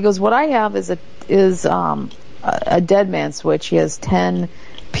killed. He goes, what I have is a dead man switch. He has 10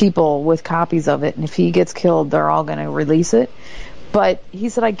 people with copies of it, and if he gets killed, they're all going to release it. But he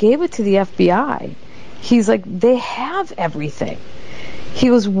said, I gave it to the FBI. He's like, they have everything. He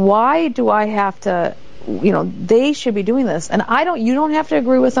goes, why do I have to, they should be doing this. And you don't have to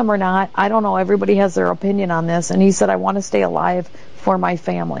agree with them or not. I don't know. Everybody has their opinion on this. And he said, I want to stay alive for my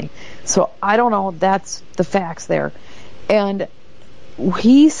family. So I don't know. That's the facts there. And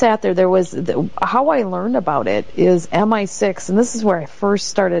he sat there. How I learned about it is MI6, and this is where I first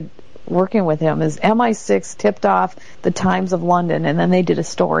started working with him, is MI6 tipped off the Times of London, and then they did a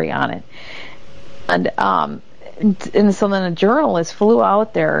story on it. And so then an independent journalist flew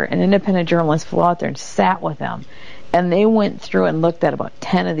out there and sat with him. And they went through and looked at about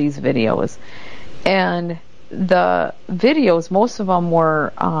 10 of these videos. And the videos, most of them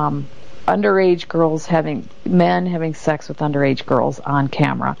were underage girls men having sex with underage girls on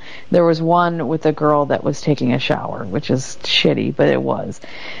camera. There was one with a girl that was taking a shower, which is shitty, but it was.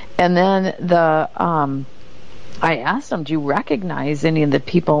 And then I asked him, do you recognize any of the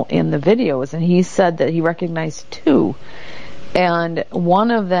people in the videos? And he said that he recognized 2. And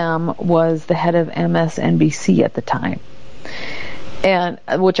one of them was the head of MSNBC at the time. And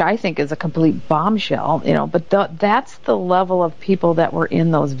which I think is a complete bombshell, but that's the level of people that were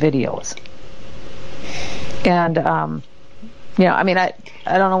in those videos. And,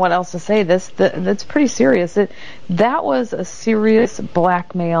 I don't know what else to say. That's pretty serious. That was a serious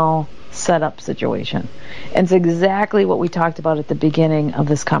blackmail setup situation. And it's exactly what we talked about at the beginning of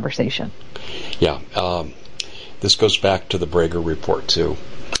this conversation. Yeah. This goes back to the Brager report, too.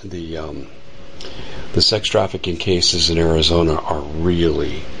 The sex trafficking cases in Arizona are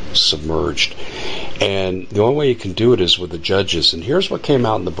really submerged. And the only way you can do it is with the judges. And here's what came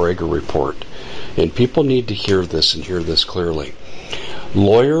out in the Brager report. And people need to hear this and hear this clearly.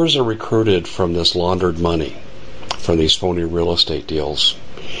 Lawyers are recruited from this laundered money, from these phony real estate deals.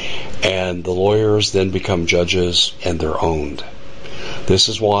 And the lawyers then become judges, and they're owned. This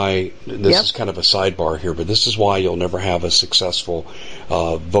is why, is kind of a sidebar here, but this is why you'll never have a successful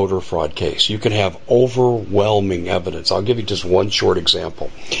voter fraud case. You can have overwhelming evidence. I'll give you just one short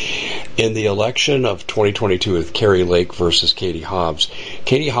example. In the election of 2022 with Kari Lake versus Katie Hobbs,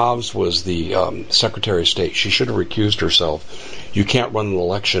 Katie Hobbs was the Secretary of State. She should have recused herself. You can't run an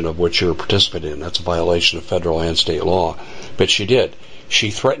election of which you're a participant in. That's a violation of federal and state law. But she did.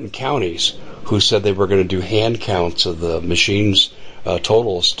 She threatened counties who said they were going to do hand counts of the machines'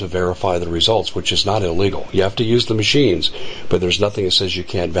 totals to verify the results, which is not illegal. You have to use the machines, but there's nothing that says you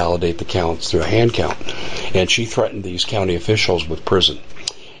can't validate the counts through a hand count. And she threatened these county officials with prison.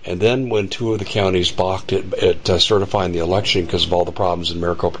 And then when 2 of the counties balked at certifying the election because of all the problems in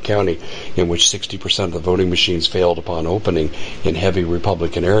Maricopa County, in which 60% of the voting machines failed upon opening in heavy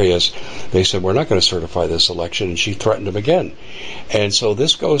Republican areas, they said, we're not going to certify this election, and she threatened them again. And so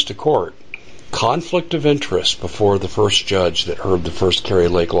this goes to court. Conflict of interest before the first judge that heard the first Kari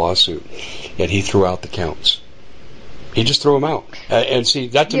Lake lawsuit, and he threw out the counts. He just threw them out. And see,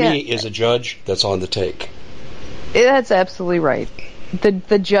 that to me is a judge that's on the take. That's absolutely right.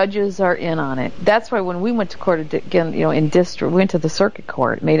 The judges are in on it. That's why when we went to court again, in district, we went to the circuit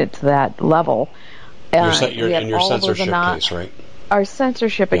court, made it to that level. You're in your censorship case, right? Our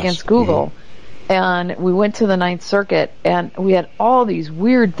censorship against Google. Mm-hmm. And we went to the Ninth Circuit, and we had all these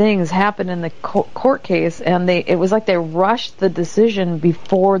weird things happen in the court case, and it was like they rushed the decision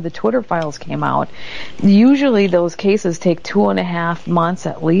before the Twitter files came out. Usually those cases take 2.5 months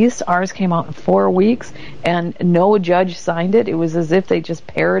at least. Ours came out in 4 weeks, and no judge signed it. It was as if they just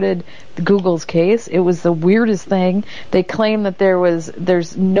parroted Google's case. It was the weirdest thing. They claimed that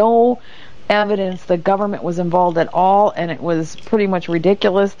there's no evidence the government was involved at all, and it was pretty much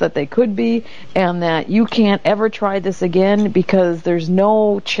ridiculous that they could be, and that you can't ever try this again because there's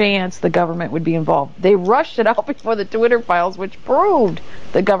no chance the government would be involved. They rushed it out before the Twitter files, which proved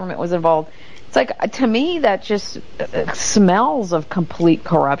the government was involved. It's like, to me, that just smells of complete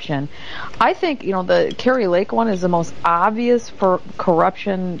corruption. I think, the Kari Lake one is the most obvious for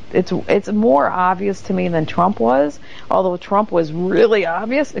corruption. It's more obvious to me than Trump was, although Trump was really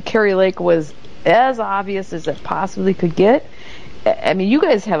obvious. Kari Lake was as obvious as it possibly could get. I mean, you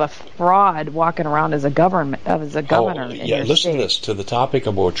guys have a fraud walking around as a governor. In your listen state. to this, to the topic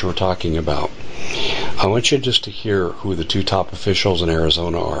of what you're talking about. I want you just to hear who the two top officials in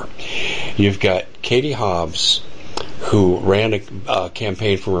Arizona are. You've got Katie Hobbs, who ran a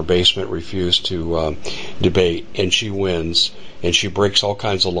campaign from her basement, refused to debate, and she wins, and she breaks all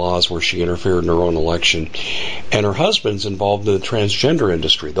kinds of laws where she interfered in her own election. And her husband's involved in the transgender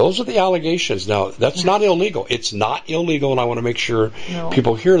industry. Those are the allegations. Now, that's not illegal. It's not illegal, and I want to make sure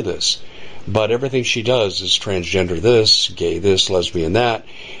people hear this. But everything she does is transgender this, gay this, lesbian that,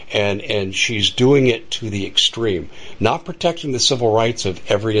 and she's doing it to the extreme. Not protecting the civil rights of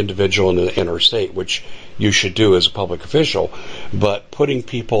every individual in her state, which you should do as a public official, but putting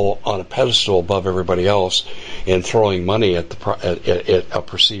people on a pedestal above everybody else and throwing money at a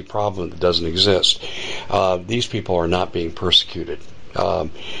perceived problem that doesn't exist. These people are not being persecuted.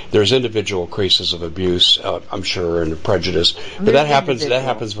 There's individual cases of abuse, I'm sure, and prejudice, but that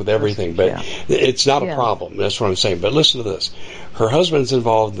happens with everything. But it's not a problem. That's what I'm saying. But listen to this: her husband's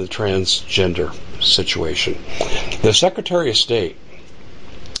involved in the transgender situation. The Secretary of State,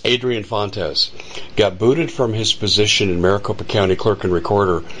 Adrian Fontes, got booted from his position in Maricopa County Clerk and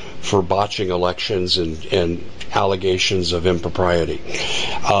Recorder for botching elections and allegations of impropriety.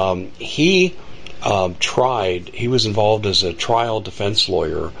 He was involved as a trial defense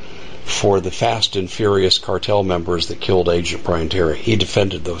lawyer for the Fast and Furious cartel members that killed Agent Brian Terry. He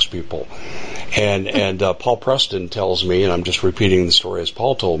defended those people. And Paul Preston tells me, and I'm just repeating the story as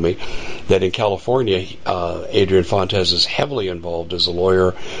Paul told me, that in California, Adrian Fontes is heavily involved as a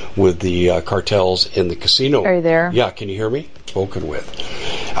lawyer with the cartels in the casino. Are you there? Yeah, can you hear me? Spoken with.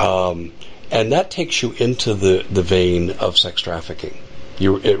 And that takes you into the vein of sex trafficking.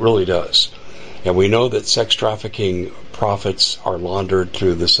 It really does. And we know that sex trafficking profits are laundered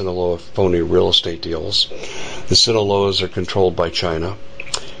through the Sinaloa phony real estate deals. The Sinaloas are controlled by China.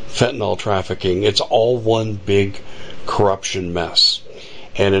 Fentanyl trafficking, it's all one big corruption mess.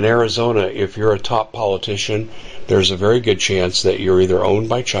 And in Arizona, if you're a top politician, there's a very good chance that you're either owned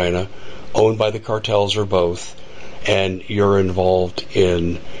by China, owned by the cartels, or both, and you're involved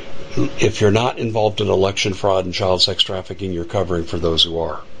in, if you're not involved in election fraud and child sex trafficking, you're covering for those who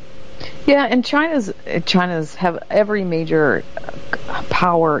are. Yeah, and China's have every major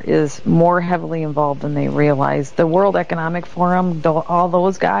power is more heavily involved than they realize. The World Economic Forum, all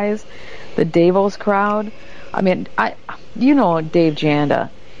those guys, the Davos crowd. I mean, Dave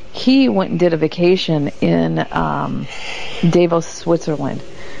Janda. He went and did a vacation in Davos, Switzerland,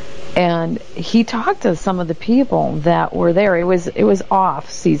 and he talked to some of the people that were there. It was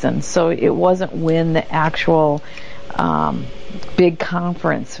off season, so it wasn't when the actual big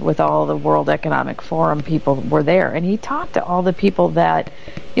conference with all the World Economic Forum people were there, and he talked to all the people that,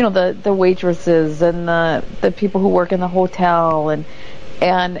 the waitresses and the people who work in the hotel,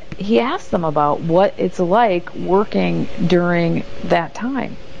 and he asked them about what it's like working during that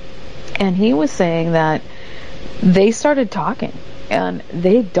time, and he was saying that they started talking and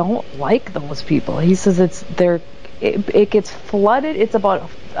they don't like those people. He says it gets flooded. It's about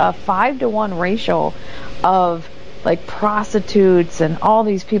a 5-to-1 ratio of like prostitutes and all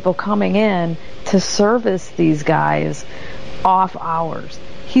these people coming in to service these guys off hours.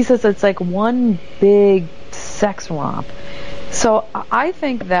 He says it's like one big sex romp. So I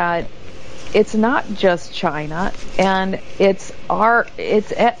think that it's not just China, and it's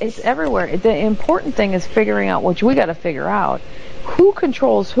everywhere. The important thing is figuring out, which we got to figure out, who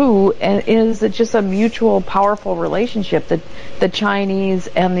controls who, and is it just a mutual powerful relationship that the Chinese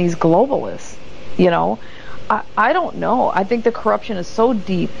and these globalists, I don't know. I think the corruption is so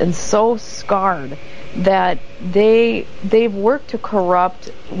deep and so scarred that they've worked to corrupt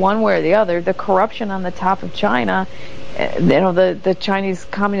one way or the other. The corruption on the top of China, the Chinese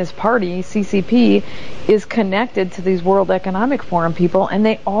Communist Party, CCP, is connected to these World Economic Forum people, and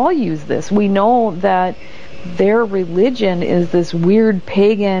they all use this. We know that their religion is this weird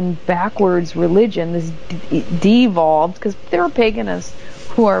pagan backwards religion, this devolved, because there are paganists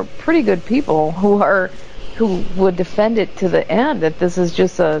who are pretty good people who would defend it to the end, that this is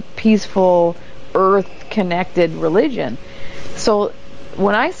just a peaceful, earth-connected religion. So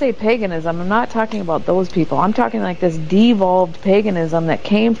when I say paganism, I'm not talking about those people. I'm talking like this devolved paganism that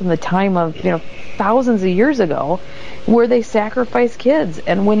came from the time of, thousands of years ago, where they sacrificed kids.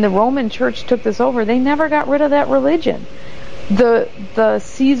 And when the Roman Church took this over, they never got rid of that religion. the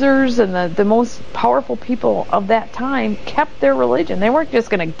Caesars and the most powerful people of that time kept their religion. They weren't just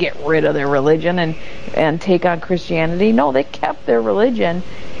going to get rid of their religion and take on Christianity. No, they kept their religion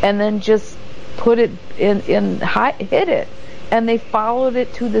and then just put it hid it. And they followed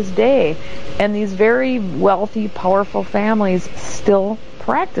it to this day. And these very wealthy, powerful families still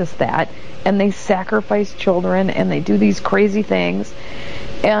practice that. And they sacrifice children and they do these crazy things.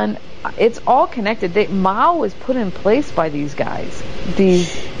 And it's all connected. Mao was put in place by these guys,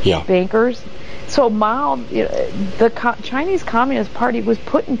 these bankers. So Mao, the Chinese Communist Party was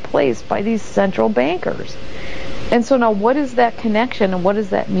put in place by these central bankers. And so now what is that connection and what does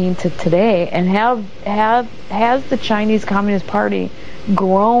that mean to today? And has the Chinese Communist Party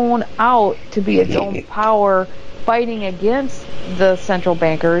grown out to be its own power fighting against the central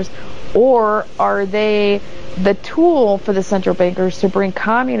bankers, or are they the tool for the central bankers to bring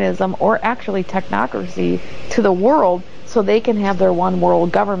communism or actually technocracy to the world so they can have their one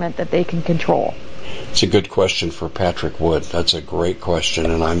world government that they can control? It's a good question for Patrick Wood. That's a great question,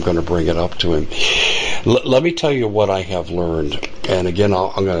 and I'm going to bring it up to him. Let me tell you what I have learned. And again,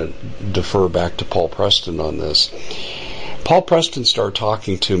 I'm going to defer back to Paul Preston on this. Paul Preston started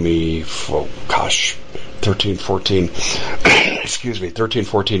talking to me, 13, 14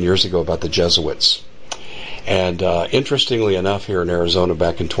 years ago about the Jesuits. And interestingly enough, here in Arizona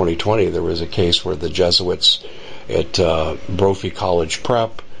back in 2020, there was a case where the Jesuits at Brophy College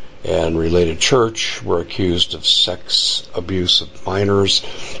Prep and related church were accused of sex abuse of minors,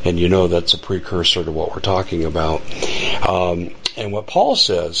 and you know that's a precursor to what we're talking about. And what Paul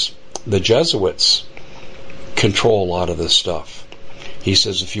says, the Jesuits control a lot of this stuff. He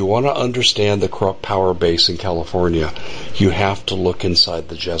says if you want to understand the corrupt power base in California, you have to look inside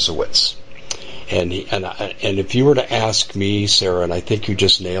the Jesuits. And if you were to ask me, Sarah, and I think you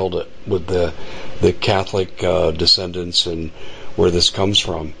just nailed it with the Catholic descendants and where this comes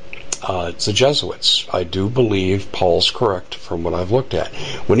from, it's the Jesuits. I do believe Paul's correct from what I've looked at.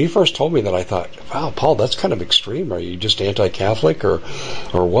 When he first told me that, I thought, wow, Paul, that's kind of extreme. Are you just anti-Catholic or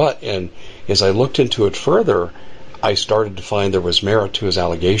what? And as I looked into it further, I started to find there was merit to his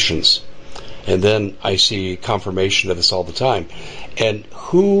allegations. And then I see confirmation of this all the time. And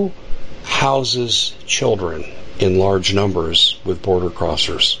who houses children in large numbers with border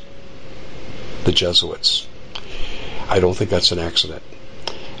crossers? The Jesuits. I don't think that's an accident.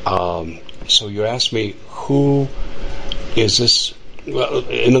 So you ask me, who is this? Well,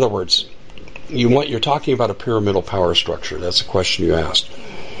 in other words, you're talking about a pyramidal power structure. That's the question you asked.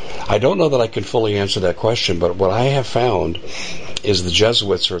 I don't know that I can fully answer that question, but what I have found is the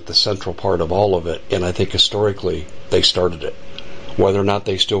Jesuits are at the central part of all of it, and I think historically they started it. Whether or not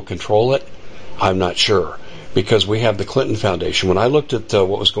they still control it, I'm not sure. Because we have the Clinton Foundation. When I looked at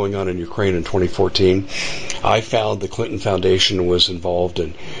what was going on in Ukraine in 2014, I found the Clinton Foundation was involved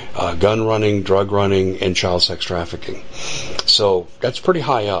in gun running, drug running, and child sex trafficking. So that's pretty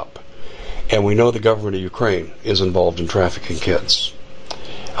high up. And we know the government of Ukraine is involved in trafficking kids.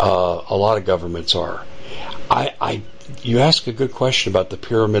 A lot of governments are. You ask a good question about the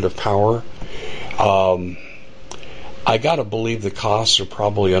pyramid of power. I got to believe the costs are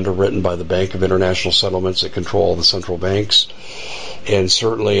probably underwritten by the Bank of International Settlements that control the central banks. And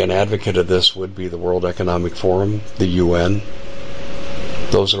certainly an advocate of this would be the World Economic Forum, the UN.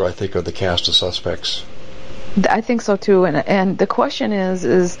 Those are, I think, are the cast of suspects. I think so too. And the question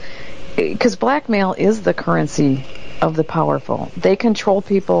is because blackmail is the currency of the powerful. They control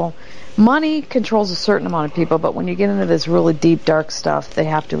people. Money controls a certain amount of people, but when you get into this really deep, dark stuff, they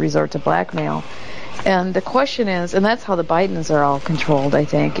have to resort to blackmail. And the question is, and that's how the Bidens are all controlled, I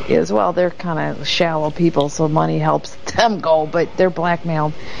think, is, well, they're kind of shallow people, so money helps them go, but they're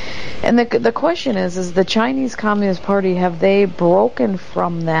blackmailed. And the question is the Chinese Communist Party, have they broken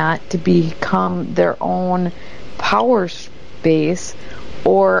from that to become their own power base,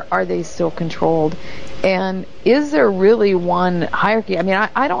 or are they still controlled? And is there really one hierarchy? I mean,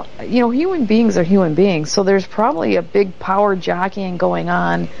 I don't, human beings are human beings, so there's probably a big power jockeying going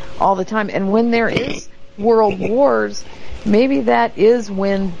on all the time. And when there is world wars, maybe that is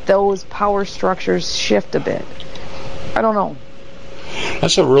when those power structures shift a bit. I don't know.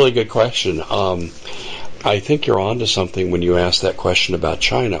 That's a really good question. I think you're onto something when you ask that question about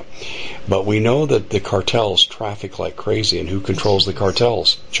China. But we know that the cartels traffic like crazy, and who controls the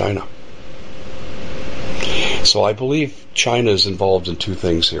cartels? China. So I believe China is involved in two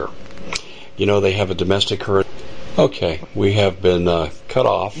things here. They have a domestic currency. Okay, we have been cut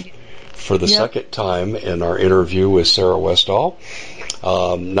off for the second time in our interview with Sarah Westall.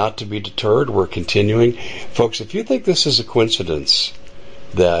 Not to be deterred, we're continuing. Folks, if you think this is a coincidence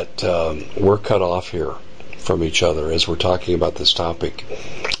that we're cut off here from each other as we're talking about this topic.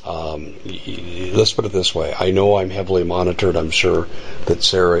 Let's put it this way. I know I'm heavily monitored. I'm sure that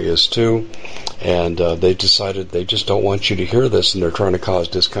Sarah is too. And they decided they just don't want you to hear this, and they're trying to cause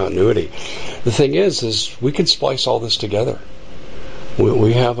discontinuity. The thing is we can splice all this together.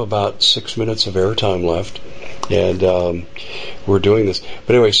 We have about 6 minutes of airtime left, and we're doing this.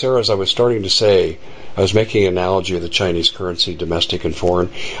 But anyway, Sarah, as I was starting to say, I was making an analogy of the Chinese currency, domestic and foreign.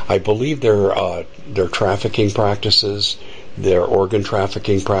 I believe their trafficking practices, their organ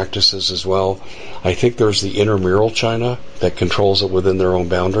trafficking practices as well. I think there's the intramural China that controls it within their own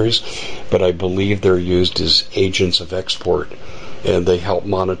boundaries, but I believe they're used as agents of export, and they help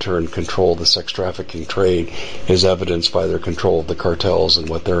monitor and control the sex trafficking trade, as evidenced by their control of the cartels and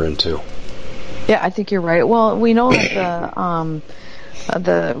what they're into. Yeah, I think you're right. Well, we know that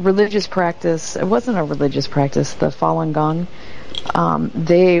the religious practice, it wasn't a religious practice, the Falun Gong,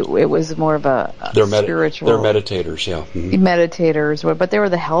 it was more of a spiritual. They're meditators, yeah. Mm-hmm. Meditators, but they were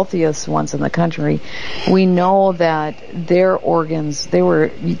the healthiest ones in the country. We know that their organs, they were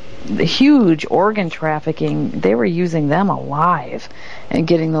huge organ trafficking. They were using them alive and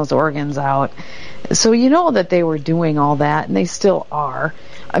getting those organs out. So you know that they were doing all that, and they still are.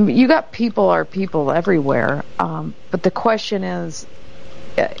 I mean, you got people everywhere. But the question is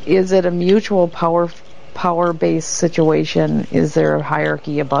it a mutual power-based situation? Is there a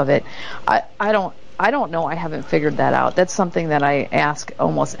hierarchy above it? I don't know. I haven't figured that out. That's something that I ask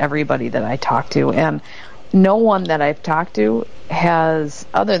almost everybody that I talk to, and no one that I've talked to has,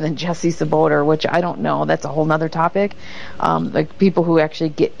 other than Jesse Saboter, which I don't know, that's a whole nother topic, like people who actually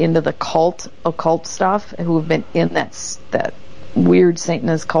get into the occult stuff, who have been in that weird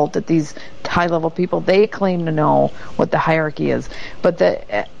Satanist cult, that these high-level people, they claim to know what the hierarchy is. But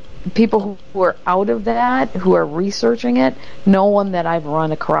the people who are out of that, who are researching it, no one that I've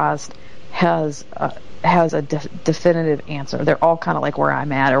run across has a definitive answer. They're all kind of like where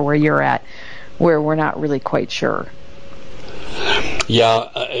I'm at or where you're at, where we're not really quite sure. Yeah,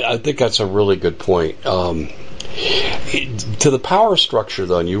 I think that's a really good point. To the power structure,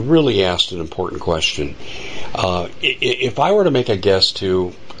 though, and you really asked an important question. If I were to make a guess,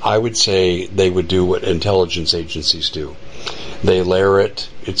 too, I would say they would do what intelligence agencies do. They layer it,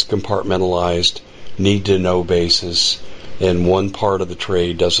 it's compartmentalized, need-to-know basis, and one part of the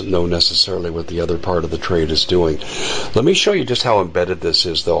trade doesn't know necessarily what the other part of the trade is doing. Let me show you just how embedded this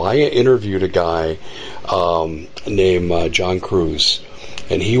is, though. I interviewed a guy named John Cruz,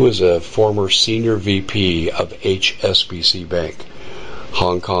 and he was a former senior VP of HSBC Bank.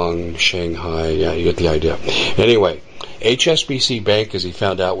 Hong Kong, Shanghai, yeah, you get the idea. Anyway, HSBC Bank, as he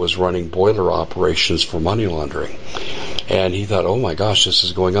found out, was running boiler operations for money laundering. And he thought, oh my gosh, this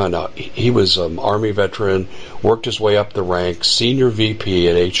is going on. Now, he was an Army veteran, worked his way up the ranks, senior VP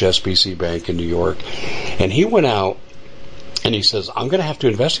at HSBC Bank in New York. And he went out and he says, I'm going to have to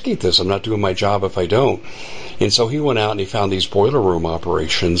investigate this. I'm not doing my job if I don't. And so he went out and he found these boiler room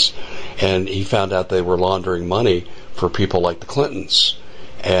operations, and he found out they were laundering money for people like the Clintons.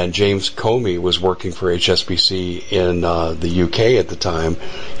 And James Comey was working for HSBC in the UK at the time,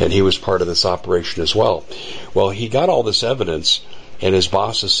 and he was part of this operation as well. Well, he got all this evidence, and his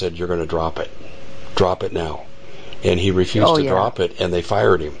bosses said, you're going to drop it. Drop it now. And he refused to drop it, and they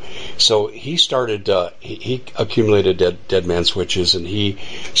fired him. So he started, he accumulated dead man switches, and he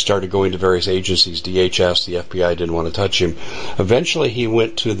started going to various agencies, DHS, the FBI didn't want to touch him. Eventually he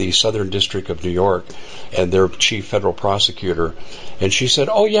went to the Southern District of New York, and their chief federal prosecutor, and she said,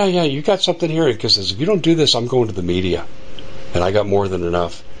 oh yeah, you got something here, because if you don't do this, I'm going to the media. And I got more than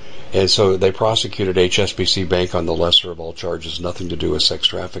enough. And so they prosecuted HSBC Bank on the lesser of all charges, nothing to do with sex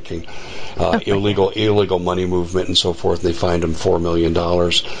trafficking, illegal money movement, and so forth. And they fined him $4 million.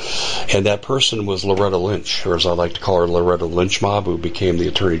 And that person was Loretta Lynch, or as I like to call her, Loretta Lynch Mob, who became the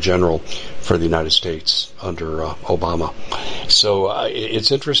Attorney General for the United States under Obama. So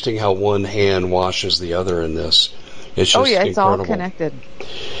it's interesting how one hand washes the other in this. It's just it's incredible. all connected.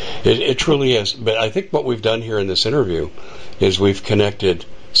 It truly is. But I think what we've done here in this interview is we've connected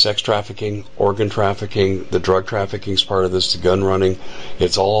sex trafficking, organ trafficking, the drug trafficking is part of this, the gun running.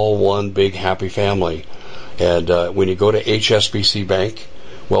 It's all one big happy family. And when you go to HSBC Bank,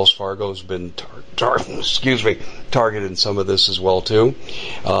 Wells Fargo's been targeted in some of this as well too.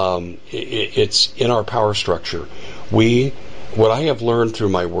 It's in our power structure. What I have learned through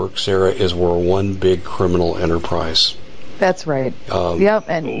my work, Sarah, is we're one big criminal enterprise. That's right. Yep,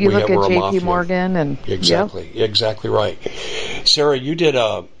 and you look at J.P. Morgan and exactly right. Sarah,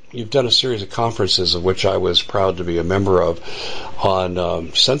 you've done a series of conferences of which I was proud to be a member of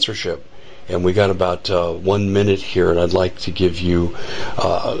on censorship, And we got about 1 minute here, and I'd like to give you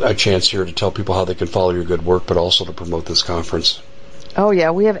a chance here to tell people how they can follow your good work, but also to promote this conference. Oh,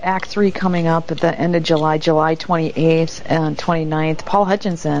 yeah. We have Act 3 coming up at the end of July 28th and 29th. Paul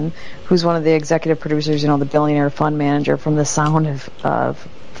Hutchinson, who's one of the executive producers, the billionaire fund manager from the Sound of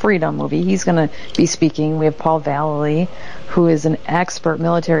Freedom movie, he's going to be speaking. We have Paul Vallely, who is an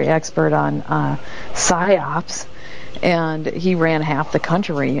military expert on PSYOPs, and he ran half the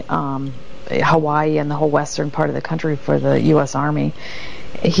country, Hawaii and the whole western part of the country for the U.S. Army.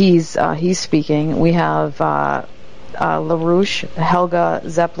 He's speaking. We have LaRouche, Helga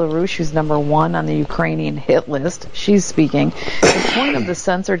Zepp-LaRouche, who's #1 on the Ukrainian hit list. She's speaking. The point of the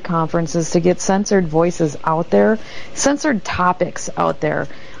Censored Conference is to get censored voices out there, censored topics out there,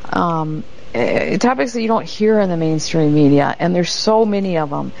 topics that you don't hear in the mainstream media, and there's so many of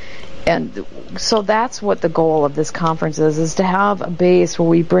them. And so that's what the goal of this conference is to have a base where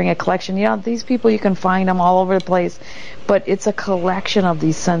we bring a collection. These people, you can find them all over the place, but it's a collection of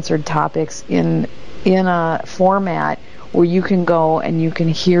these censored topics in a format where you can go and you can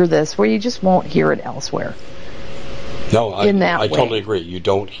hear this, where you just won't hear it elsewhere. No, I totally agree. You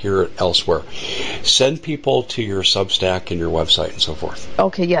don't hear it elsewhere. Send people to your Substack and your website and so forth.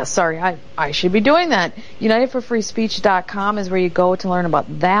 Okay, yes, sorry. I should be doing that. UnitedForFreeSpeech.com is where you go to learn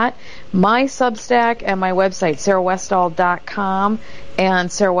about that. My Substack and my website, SarahWestall.com and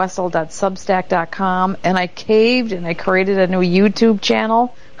SarahWestall.substack.com. And I caved and I created a new YouTube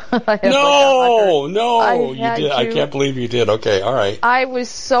channel. No, you did. I can't believe you did. Okay, all right.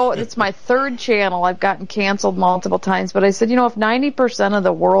 It's my third channel. I've gotten canceled multiple times, but I said, if 90% of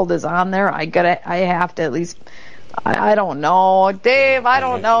the world is on there, I have to at least, I don't know, Dave, I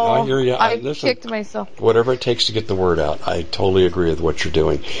don't know. I hear you. Listen, kicked myself. Whatever it takes to get the word out. I totally agree with what you're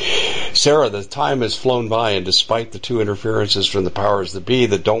doing. Sarah, the time has flown by, and despite the 2 interferences from the powers that be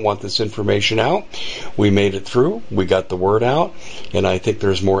that don't want this information out, we made it through. We got the word out, and I think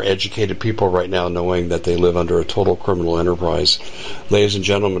there's more educated people right now knowing that they live under a total criminal enterprise. Ladies and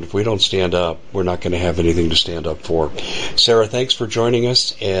gentlemen, if we don't stand up, we're not going to have anything to stand up for. Sarah, thanks for joining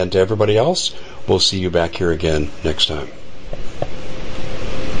us, and to everybody else, we'll see you back here again next time.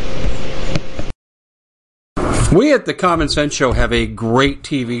 We at the Common Sense Show have a great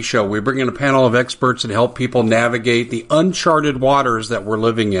TV show. We bring in a panel of experts that help people navigate the uncharted waters that we're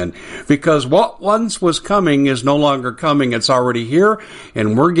living in. Because what once was coming is no longer coming. It's already here,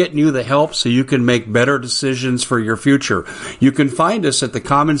 and we're getting you the help so you can make better decisions for your future. You can find us at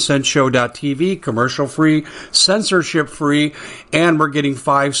thecommonsenseshow.tv, commercial-free, censorship-free, and we're getting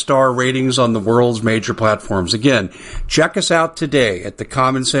 5-star ratings on the world's major platforms. Again, check us out today at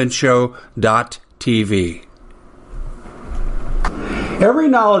thecommonsenseshow.tv. Every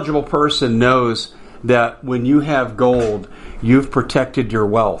knowledgeable person knows that when you have gold, you've protected your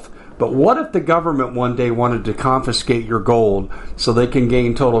wealth. But what if the government one day wanted to confiscate your gold so they can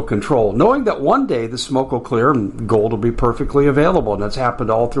gain total control, knowing that one day the smoke will clear and gold will be perfectly available, and that's happened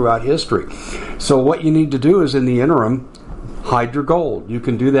all throughout history. So what you need to do is, in the interim, hide your gold. You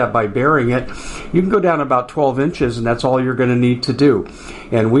can do that by burying it. You can go down about 12 inches, and that's all you're going to need to do.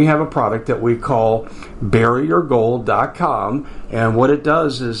 And we have a product that we call buryyourgold.com, and what it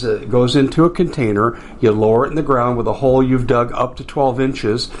does is it goes into a container. You lower it in the ground with a hole you've dug up to 12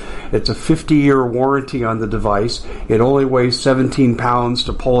 inches. It's a 50-year warranty on the device. It only weighs 17 pounds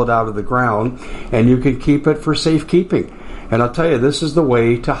to pull it out of the ground, and you can keep it for safekeeping. And I'll tell you, this is the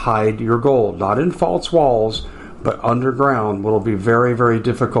way to hide your gold. Not in false walls, but underground, will be very, very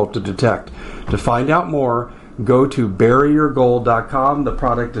difficult to detect. To find out more, go to buryyourgold.com. The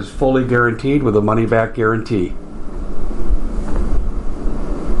product is fully guaranteed with a money-back guarantee.